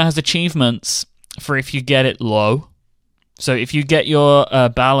he also has achievements for if you get it low. So if you get your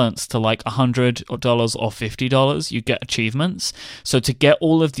balance to like $100 or $50, you get achievements. So to get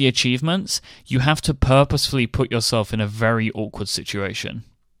all of the achievements, you have to purposefully put yourself in a very awkward situation.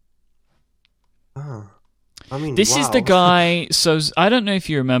 Oh. I mean, this is the guy, so I don't know if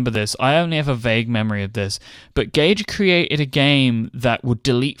you remember this, I only have a vague memory of this, but Gage created a game that would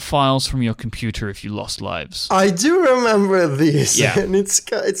delete files from your computer if you lost lives. I do remember this, and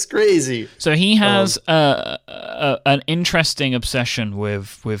it's crazy. So he has an interesting obsession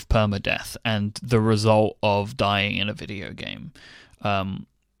with permadeath and the result of dying in a video game.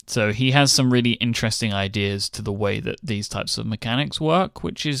 So he has some really interesting ideas to the way that these types of mechanics work,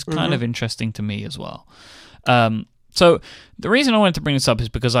 which is kind of interesting to me as well. So the reason I wanted to bring this up is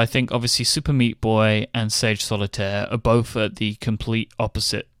because I think obviously Super Meat Boy and Sage Solitaire are both at the complete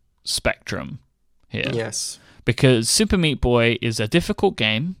opposite spectrum here. Yes. because Super Meat Boy is a difficult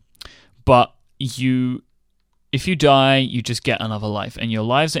game, but if you die, you just get another life, and your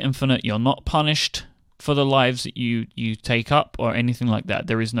lives are infinite. You're not punished for the lives that you take up or anything like that.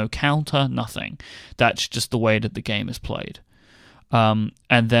 There is no counter, nothing. That's just the way that the game is played. And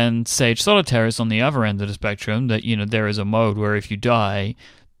then Sage Solitaire is on the other end of the spectrum, that, you know, there is a mode where if you die,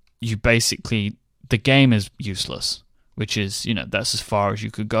 you basically, the game is useless, which is, you know, that's as far as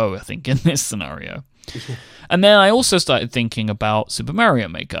you could go, I think, in this scenario. And then I also started thinking about Super Mario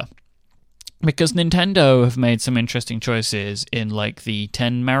Maker, because Nintendo have made some interesting choices in, like, the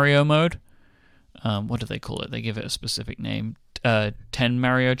 10 Mario mode. What do they call it? They give it a specific name. 10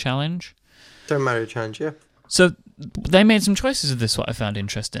 Mario Challenge? 10 Mario Challenge, yeah. So they made some choices of this, what I found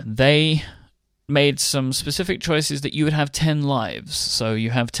interesting. They made some specific choices that you would have 10 lives. So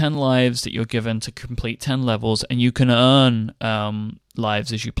you have 10 lives that you're given to complete 10 levels, and you can earn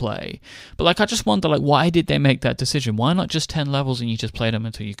lives as you play. But, like, I just wonder, like, why did they make that decision? Why not just 10 levels and you just play them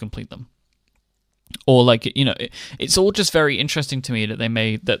until you complete them? Or, like, you know, it's all just very interesting to me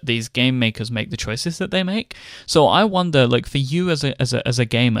that these game makers make the choices that they make. So I wonder, like, for you as a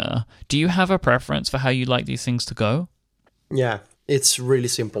gamer, do you have a preference for how you like these things to go? Yeah, it's really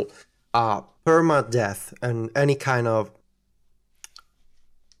simple. Permadeath and any kind of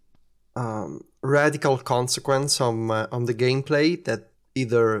radical consequence on the gameplay that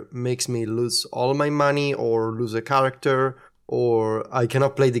either makes me lose all my money or lose a character, or I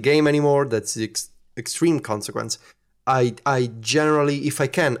cannot play the game anymore. That's the extreme consequence. I generally, if I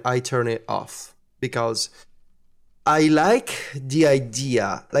can, I turn it off, because I like the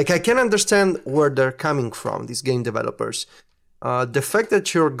idea. Like, I can understand where they're coming from, these game developers. The fact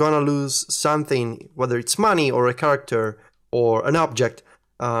that you're gonna lose something, whether it's money or a character or an object,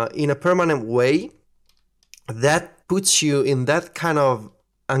 in a permanent way, that puts you in that kind of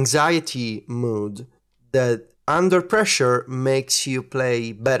anxiety mood that under pressure makes you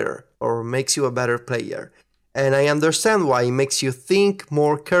play better or makes you a better player. And I understand why it makes you think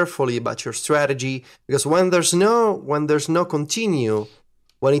more carefully about your strategy, because when there's no continue,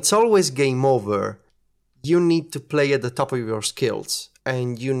 when it's always game over, you need to play at the top of your skills,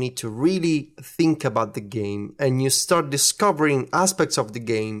 and you need to really think about the game, and you start discovering aspects of the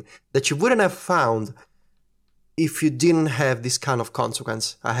game that you wouldn't have found if you didn't have this kind of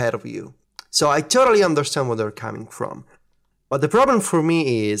consequence ahead of you. So I totally understand where they're coming from. But the problem for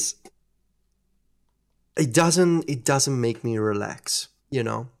me is it doesn't make me relax, you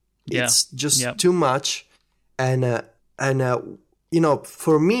know? Yeah. It's just too much. And you know,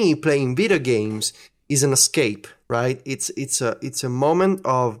 for me, playing video games is an escape, right? It's a moment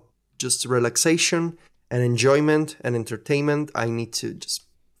of just relaxation and enjoyment and entertainment. I need to just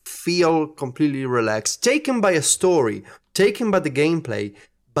feel completely relaxed, taken by a story, taken by the gameplay,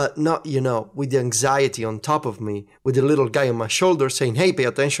 but not, you know, with the anxiety on top of me, with the little guy on my shoulder saying, hey, pay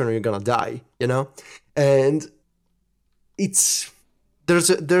attention or you're gonna die, you know? And the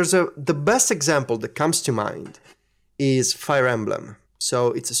best example that comes to mind is Fire Emblem. So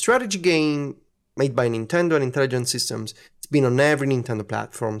it's a strategy game made by Nintendo and Intelligent Systems. It's been on every Nintendo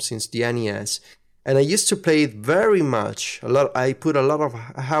platform since the NES. And I used to play it very much. I put a lot of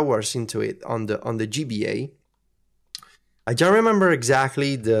hours into it on the GBA. I don't remember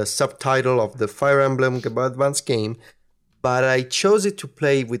exactly the subtitle of the Fire Emblem Advance game, but I chose it to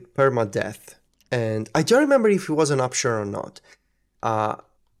play with permadeath. And I don't remember if it was an option or not.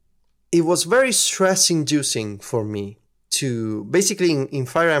 It was very stress-inducing for me to, basically in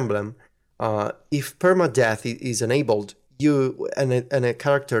Fire Emblem, if permadeath is enabled, and a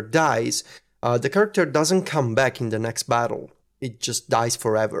character dies, the character doesn't come back in the next battle. It just dies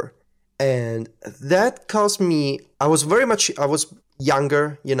forever. And that caused me, I was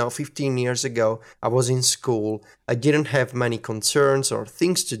younger, 15 years ago. I was in school. I didn't have many concerns or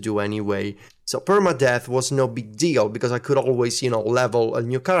things to do anyway. So permadeath was no big deal because I could always, level a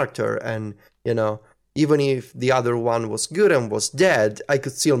new character. And, even if the other one was good and was dead, I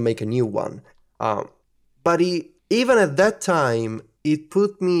could still make a new one. But even at that time, it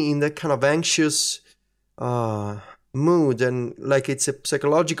put me in that kind of anxious mood, and like it's a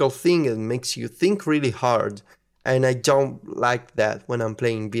psychological thing and makes you think really hard. And I don't like that when I'm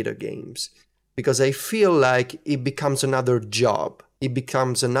playing video games, because I feel like it becomes another job. It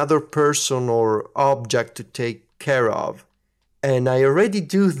becomes another person or object to take care of. And I already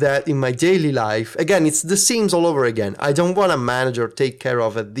do that in my daily life. Again, it's The Sims all over again. I don't want to manage or take care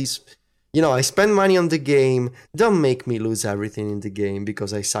of at this. I spend money on the game. Don't make me lose everything in the game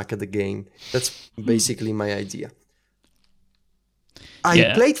because I suck at the game. That's basically my idea.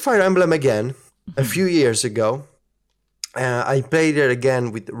 I played Fire Emblem again a few years ago. I played it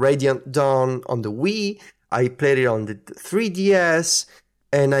again with Radiant Dawn on the Wii. I played it on the 3DS,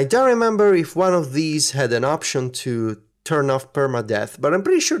 and I don't remember if one of these had an option to turn off permadeath, but I'm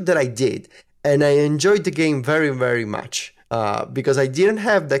pretty sure that I did. And I enjoyed the game very, very much because I didn't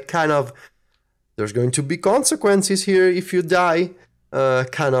have that kind of, there's going to be consequences here if you die,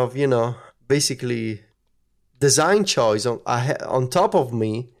 kind of, basically design choice on top of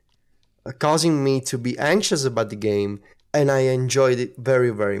me, causing me to be anxious about the game. And I enjoyed it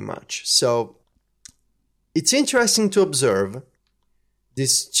very, very much. So it's interesting to observe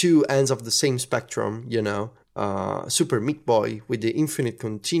these two ends of the same spectrum, Super Meat Boy with the infinite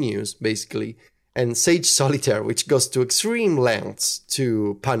continues, basically, and Sage Solitaire, which goes to extreme lengths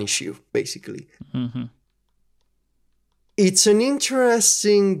to punish you, basically. Mm-hmm. It's an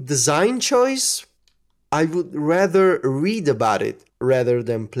interesting design choice. I would rather read about it rather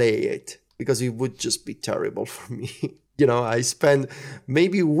than play it, because it would just be terrible for me. I spend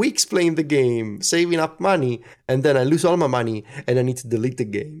maybe weeks playing the game, saving up money, and then I lose all my money and I need to delete the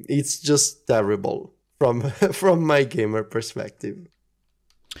game. It's just terrible from my gamer perspective.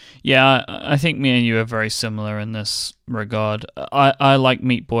 Yeah, I think me and you are very similar in this regard. I like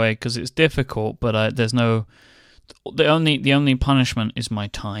Meat Boy because it's difficult, but there's no... The only punishment is my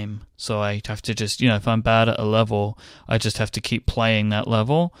time. So I have to just, if I'm bad at a level, I just have to keep playing that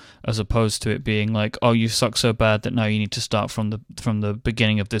level, as opposed to it being like, oh, you suck so bad that now you need to start from the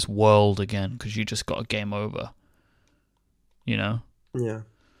beginning of this world again because you just got a game over. Yeah.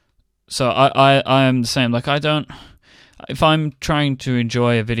 So I am the same. Like, I don't... If I'm trying to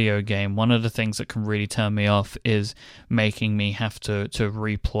enjoy a video game, one of the things that can really turn me off is making me have to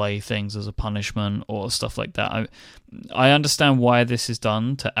replay things as a punishment or stuff like that. I understand why this is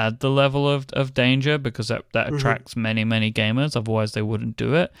done, to add the level of danger, because that attracts many, many gamers. Otherwise, they wouldn't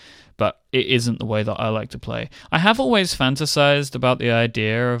do it. But it isn't the way that I like to play. I have always fantasized about the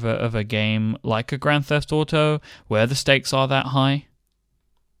idea of a game like a Grand Theft Auto where the stakes are that high.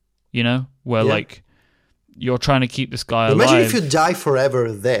 Where like... You're trying to keep this guy alive. Imagine if you die forever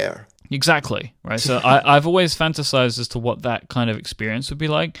there. Exactly, right? So I've always fantasized as to what that kind of experience would be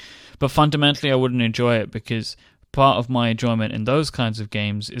like, but fundamentally I wouldn't enjoy it because part of my enjoyment in those kinds of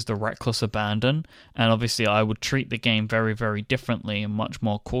games is the reckless abandon, and obviously I would treat the game very, very differently and much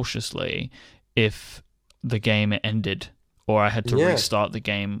more cautiously if the game ended or I had to restart the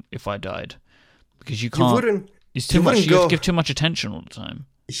game if I died. Because you can't... It's too much. You have to give too much attention all the time.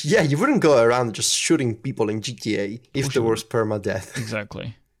 Yeah, you wouldn't go around just shooting people in GTA if there was permadeath.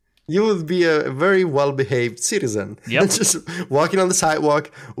 Exactly. You would be a very well-behaved citizen. Yep. Just walking on the sidewalk,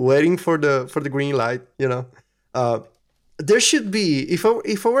 waiting for the green light, There should be, if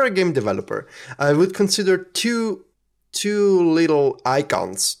I were a game developer, I would consider two little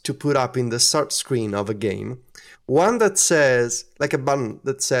icons to put up in the start screen of a game. One that says, like a button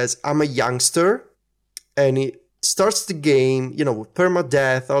that says, I'm a youngster, and it starts the game, with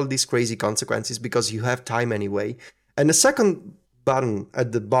permadeath, all these crazy consequences because you have time anyway. And a second button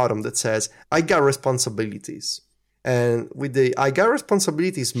at the bottom that says, I got responsibilities. And with the I got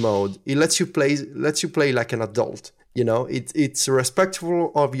responsibilities mode, it lets you play like an adult. It's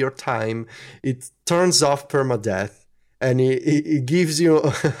respectful of your time. It turns off permadeath. And it gives you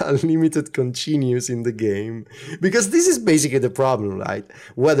unlimited continues in the game. Because this is basically the problem, right?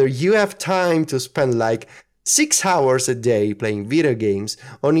 Whether you have time to spend like 6 hours a day playing video games,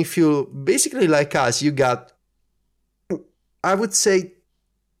 or if you basically like us, you got, I would say,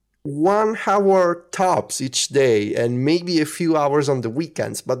 1 hour tops each day, and maybe a few hours on the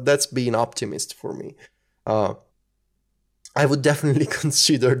weekends, but that's being optimist for me. I would definitely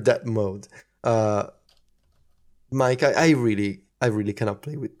consider that mode. Mike, I really cannot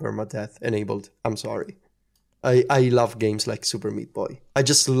play with permadeath enabled. I'm sorry. I love games like Super Meat Boy. I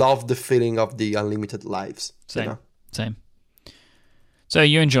just love the feeling of the unlimited lives. Same. So are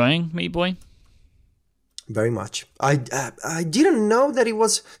you enjoying Meat Boy? Very much. I didn't know that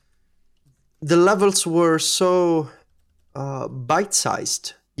the levels were so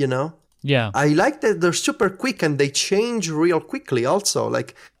bite-sized, Yeah. I like that they're super quick and they change real quickly also.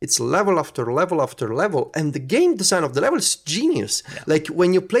 Like, it's level after level after level. And the game design of the level is genius. Yeah. Like,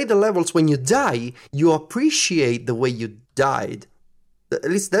 when you play the levels, when you die, you appreciate the way you died. At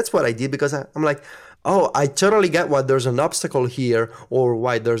least that's what I did, because I'm like, oh, I totally get why there's an obstacle here or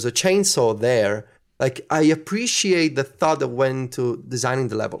why there's a chainsaw there. Like, I appreciate the thought that went into designing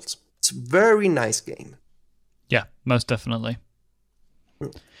the levels. It's a very nice game. Yeah, most definitely.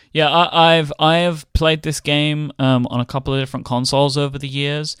 Yeah, I have played this game on a couple of different consoles over the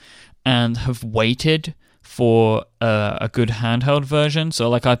years, and have waited for a good handheld version. So,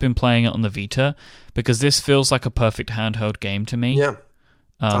 like, I've been playing it on the Vita because this feels like a perfect handheld game to me. Yeah.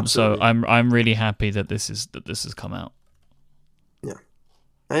 So I'm really happy that this has come out. Yeah,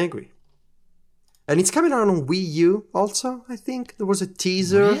 I agree. And it's coming out on Wii U also, I think. There was a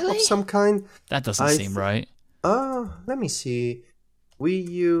teaser of some kind. That doesn't seem right. Let me see. Wii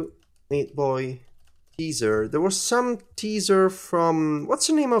U Meat Boy teaser. There was some teaser from... What's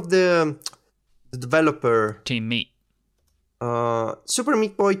the name of the developer? Team Meat. Super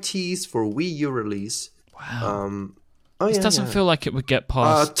Meat Boy tease for Wii U release. Wow. This doesn't feel like it would get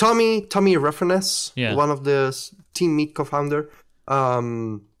past... Tommy Refenes, one of the Team Meat co-founder.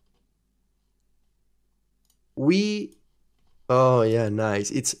 Oh yeah,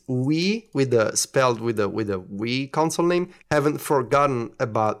 nice. It's we spelled with the Wii console name. Haven't forgotten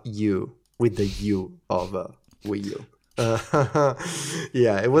about you with the U of Wii U.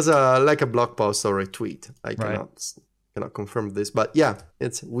 Yeah, it was like a blog post or a tweet. I cannot confirm this, but yeah,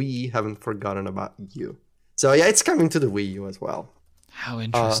 it's we haven't forgotten about you. So yeah, it's coming to the Wii U as well. How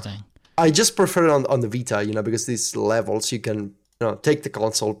interesting. I just prefer it on the Vita, because these levels you can. Take the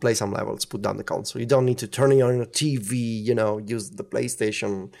console, play some levels, put down the console. You don't need to turn it on a TV, use the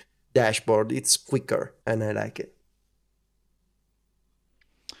PlayStation dashboard. It's quicker, and I like it.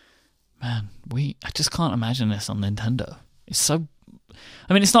 Man, I just can't imagine this on Nintendo. It's so...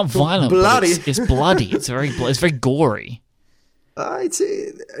 I mean, it's not violent, bloody. But it's bloody. It's very gory.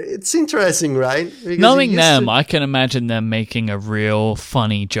 It's interesting, right? Because knowing them, I can imagine them making a real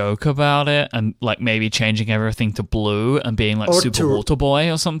funny joke about it and like maybe changing everything to blue and being like Super Water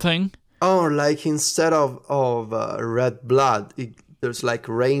Boy or something. Or like instead of red blood, there's like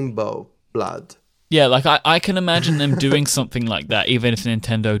rainbow blood. Yeah, like I can imagine them doing something like that even if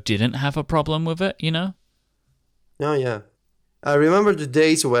Nintendo didn't have a problem with it, Oh, yeah. I remember the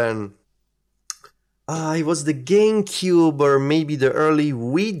days when... it was the GameCube or maybe the early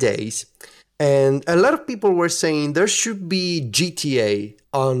Wii days. And a lot of people were saying there should be GTA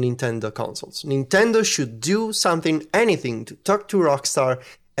on Nintendo consoles. Nintendo should do anything to talk to Rockstar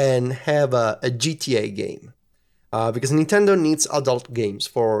and have a GTA game. Because Nintendo needs adult games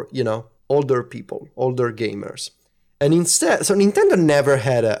for, older people, older gamers. And instead, so Nintendo never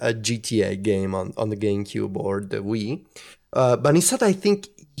had a GTA game on the GameCube or the Wii. But instead, I think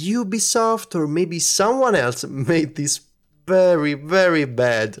Ubisoft or maybe someone else made this very, very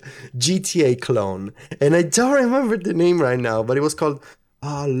bad GTA clone. And I don't remember the name right now, but it was called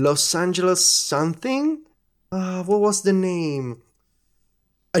Los Angeles something? What was the name?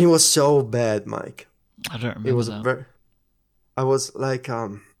 And it was so bad, Mike. I don't remember that. I was like,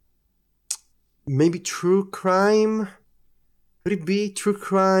 maybe True Crime? Could it be True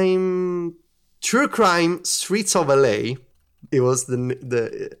Crime Streets of LA? It was the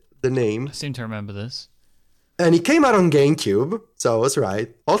name. I seem to remember this. And it came out on GameCube, so I was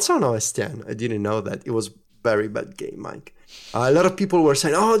right. Also on OS X. I didn't know that. It was a very bad game, Mike. A lot of people were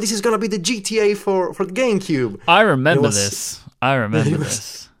saying, "Oh, this is gonna be the GTA for the GameCube." I remember this.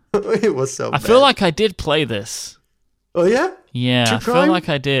 It was so I bad. feel like I did play this. Oh yeah? Yeah, I feel like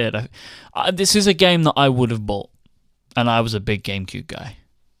I did. This is a game that I would have bought, and I was a big GameCube guy.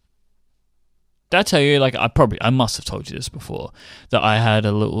 Did I tell you, like, I must have told you this before, that I had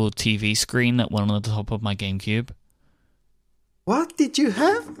a little TV screen that went on the top of my GameCube? What did you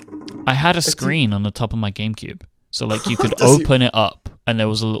have? I had a screen on the top of my GameCube. So, like, you could open it up, and there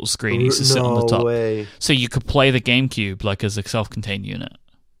was a little screen. It used to sit on the top. Way. So you could play the GameCube, like, as a self-contained unit.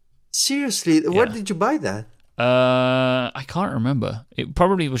 Seriously? Yeah. Where did you buy that? I can't remember. It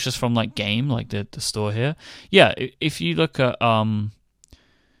probably was just from, like, Game, like the store here. Yeah, if you look at...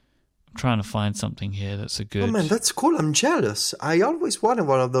 I'm trying to find something here that's a good... Oh man, that's cool. I'm jealous. I always wanted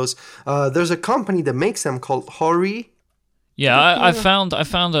one of those. There's a company that makes them called Hori. Yeah, I found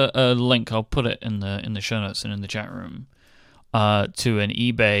a link. I'll put it in the show notes and in the chat room to an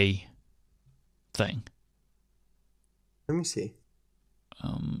eBay thing. Let me see.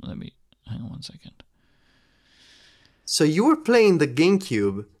 Hang on 1 second. So you were playing the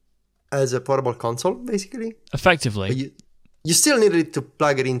GameCube as a portable console, basically? Effectively. You still needed to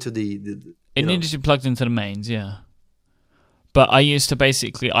plug it into the it needed to be plugged into the mains, yeah. But I used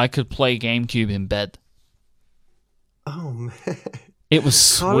to I could play GameCube in bed. Oh, man. It was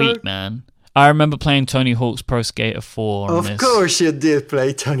sweet, man. I remember playing Tony Hawk's Pro Skater 4 on this. Of course you did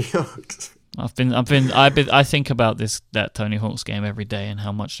play Tony Hawk's. I think about that Tony Hawk's game every day and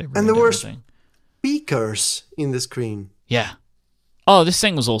how much they ruined everything. And there were speakers in the screen. Yeah. Oh, this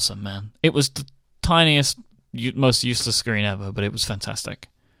thing was awesome, man. It was the tiniest, most useless screen ever, but it was fantastic.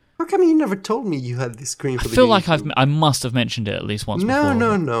 How come you never told me you had this screen for the I feel GameCube? like I must have mentioned it at least once before.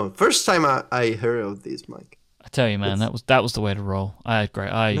 No. First time I heard of this, Mike. I tell you, man, that was the way to roll. I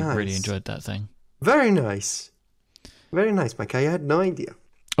really enjoyed that thing. Very nice. Very nice, Mike. I had no idea.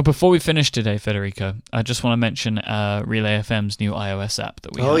 Before we finish today, Federico, I just want to mention Relay FM's new iOS app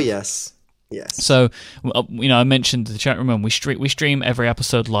that we have. Oh, yes. Yes. So, I mentioned the chat room, and we stream every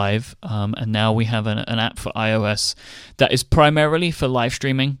episode live, and now we have an app for iOS that is primarily for live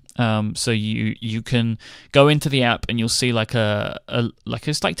streaming. So you can go into the app and you'll see like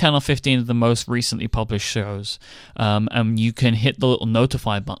it's like 10 or 15 of the most recently published shows, and you can hit the little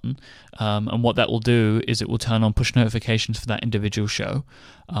notify button, and what that will do is it will turn on push notifications for that individual show,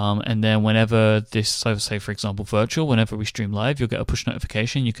 and then whenever this, so say for example Virtual, whenever we stream live, you'll get a push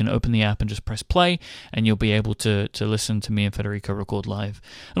notification. You can open the app and just press play, and you'll be able to listen to me and Federico record live.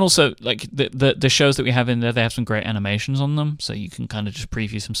 And also, like the shows that we have in there, they have some great animations on them, so you can kind of just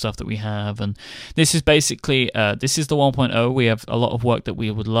preview some stuff that we have. And this is basically this is the 1.0. We have a lot of work that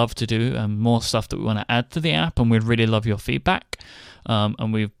we would love to do, and more stuff that we want to add to the app, and we'd really love your feedback.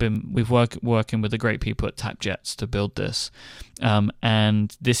 And we've working with the great people at TapJets to build this,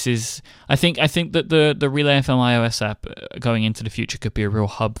 and this is I think that the Relay FM iOS app going into the future could be a real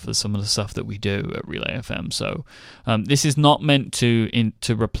hub for some of the stuff that we do at Relay FM. So this is not meant to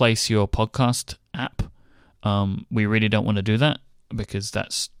replace your podcast app. We really don't want to do that, because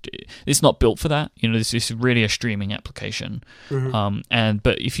it's not built for that. This is really a streaming application. Mm-hmm.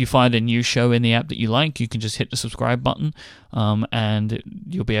 But if you find a new show in the app that you like, you can just hit the subscribe button, and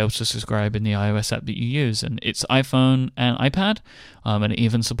you'll be able to subscribe in the iOS app that you use. And it's iPhone and iPad, and it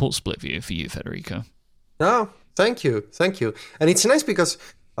even supports split view for you, Federico. Oh, thank you. And it's nice because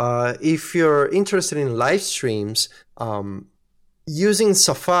if you're interested in live streams, using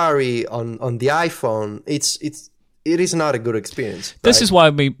Safari on the iPhone, it is not a good experience. Right? This is why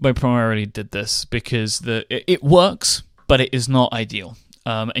we primarily did this, because it works, but it is not ideal,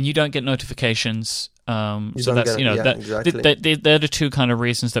 and you don't get notifications. Exactly. They're the two kind of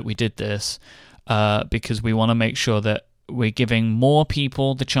reasons that we did this, because we want to make sure that we're giving more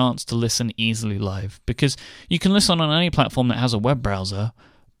people the chance to listen easily live, because you can listen on any platform that has a web browser.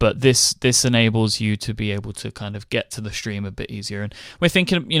 But this enables you to be able to kind of get to the stream a bit easier. And we're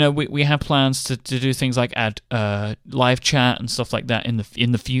thinking, we have plans to do things like add live chat and stuff like that in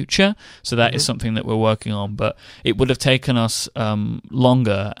the future. So that is something that we're working on. But it would have taken us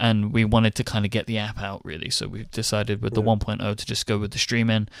longer, and we wanted to kind of get the app out really. So we've decided with the 1.0 to just go with the stream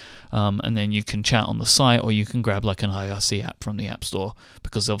in, and then you can chat on the site, or you can grab like an IRC app from the App Store,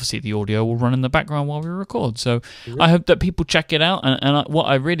 because obviously the audio will run in the background while we record. So I hope that people check it out. And what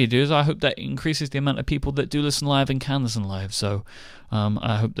I really do is I hope that increases the amount of people that do listen live and can listen live. So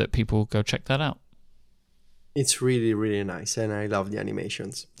I hope that people go check that out. It's really, really nice, and I love the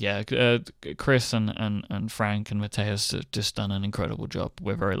animations. Yeah, Chris and Frank and Mateus have just done an incredible job.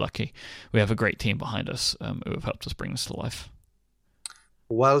 We're very lucky. We have a great team behind us who have helped us bring this to life.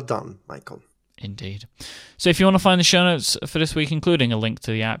 Well done, Michael. Indeed. So if you want to find the show notes for this week, including a link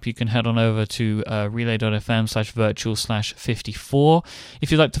to the app, you can head on over to relay.fm/virtual/54.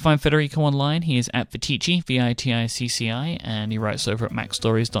 If you'd like to find Federico online, he is at Viticci, Viticci, and he writes over at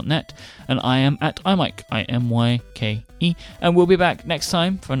macstories.net. And I am at iMyke, IMYKE. And we'll be back next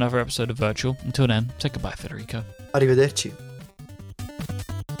time for another episode of Virtual. Until then, say goodbye, Federico. Arrivederci.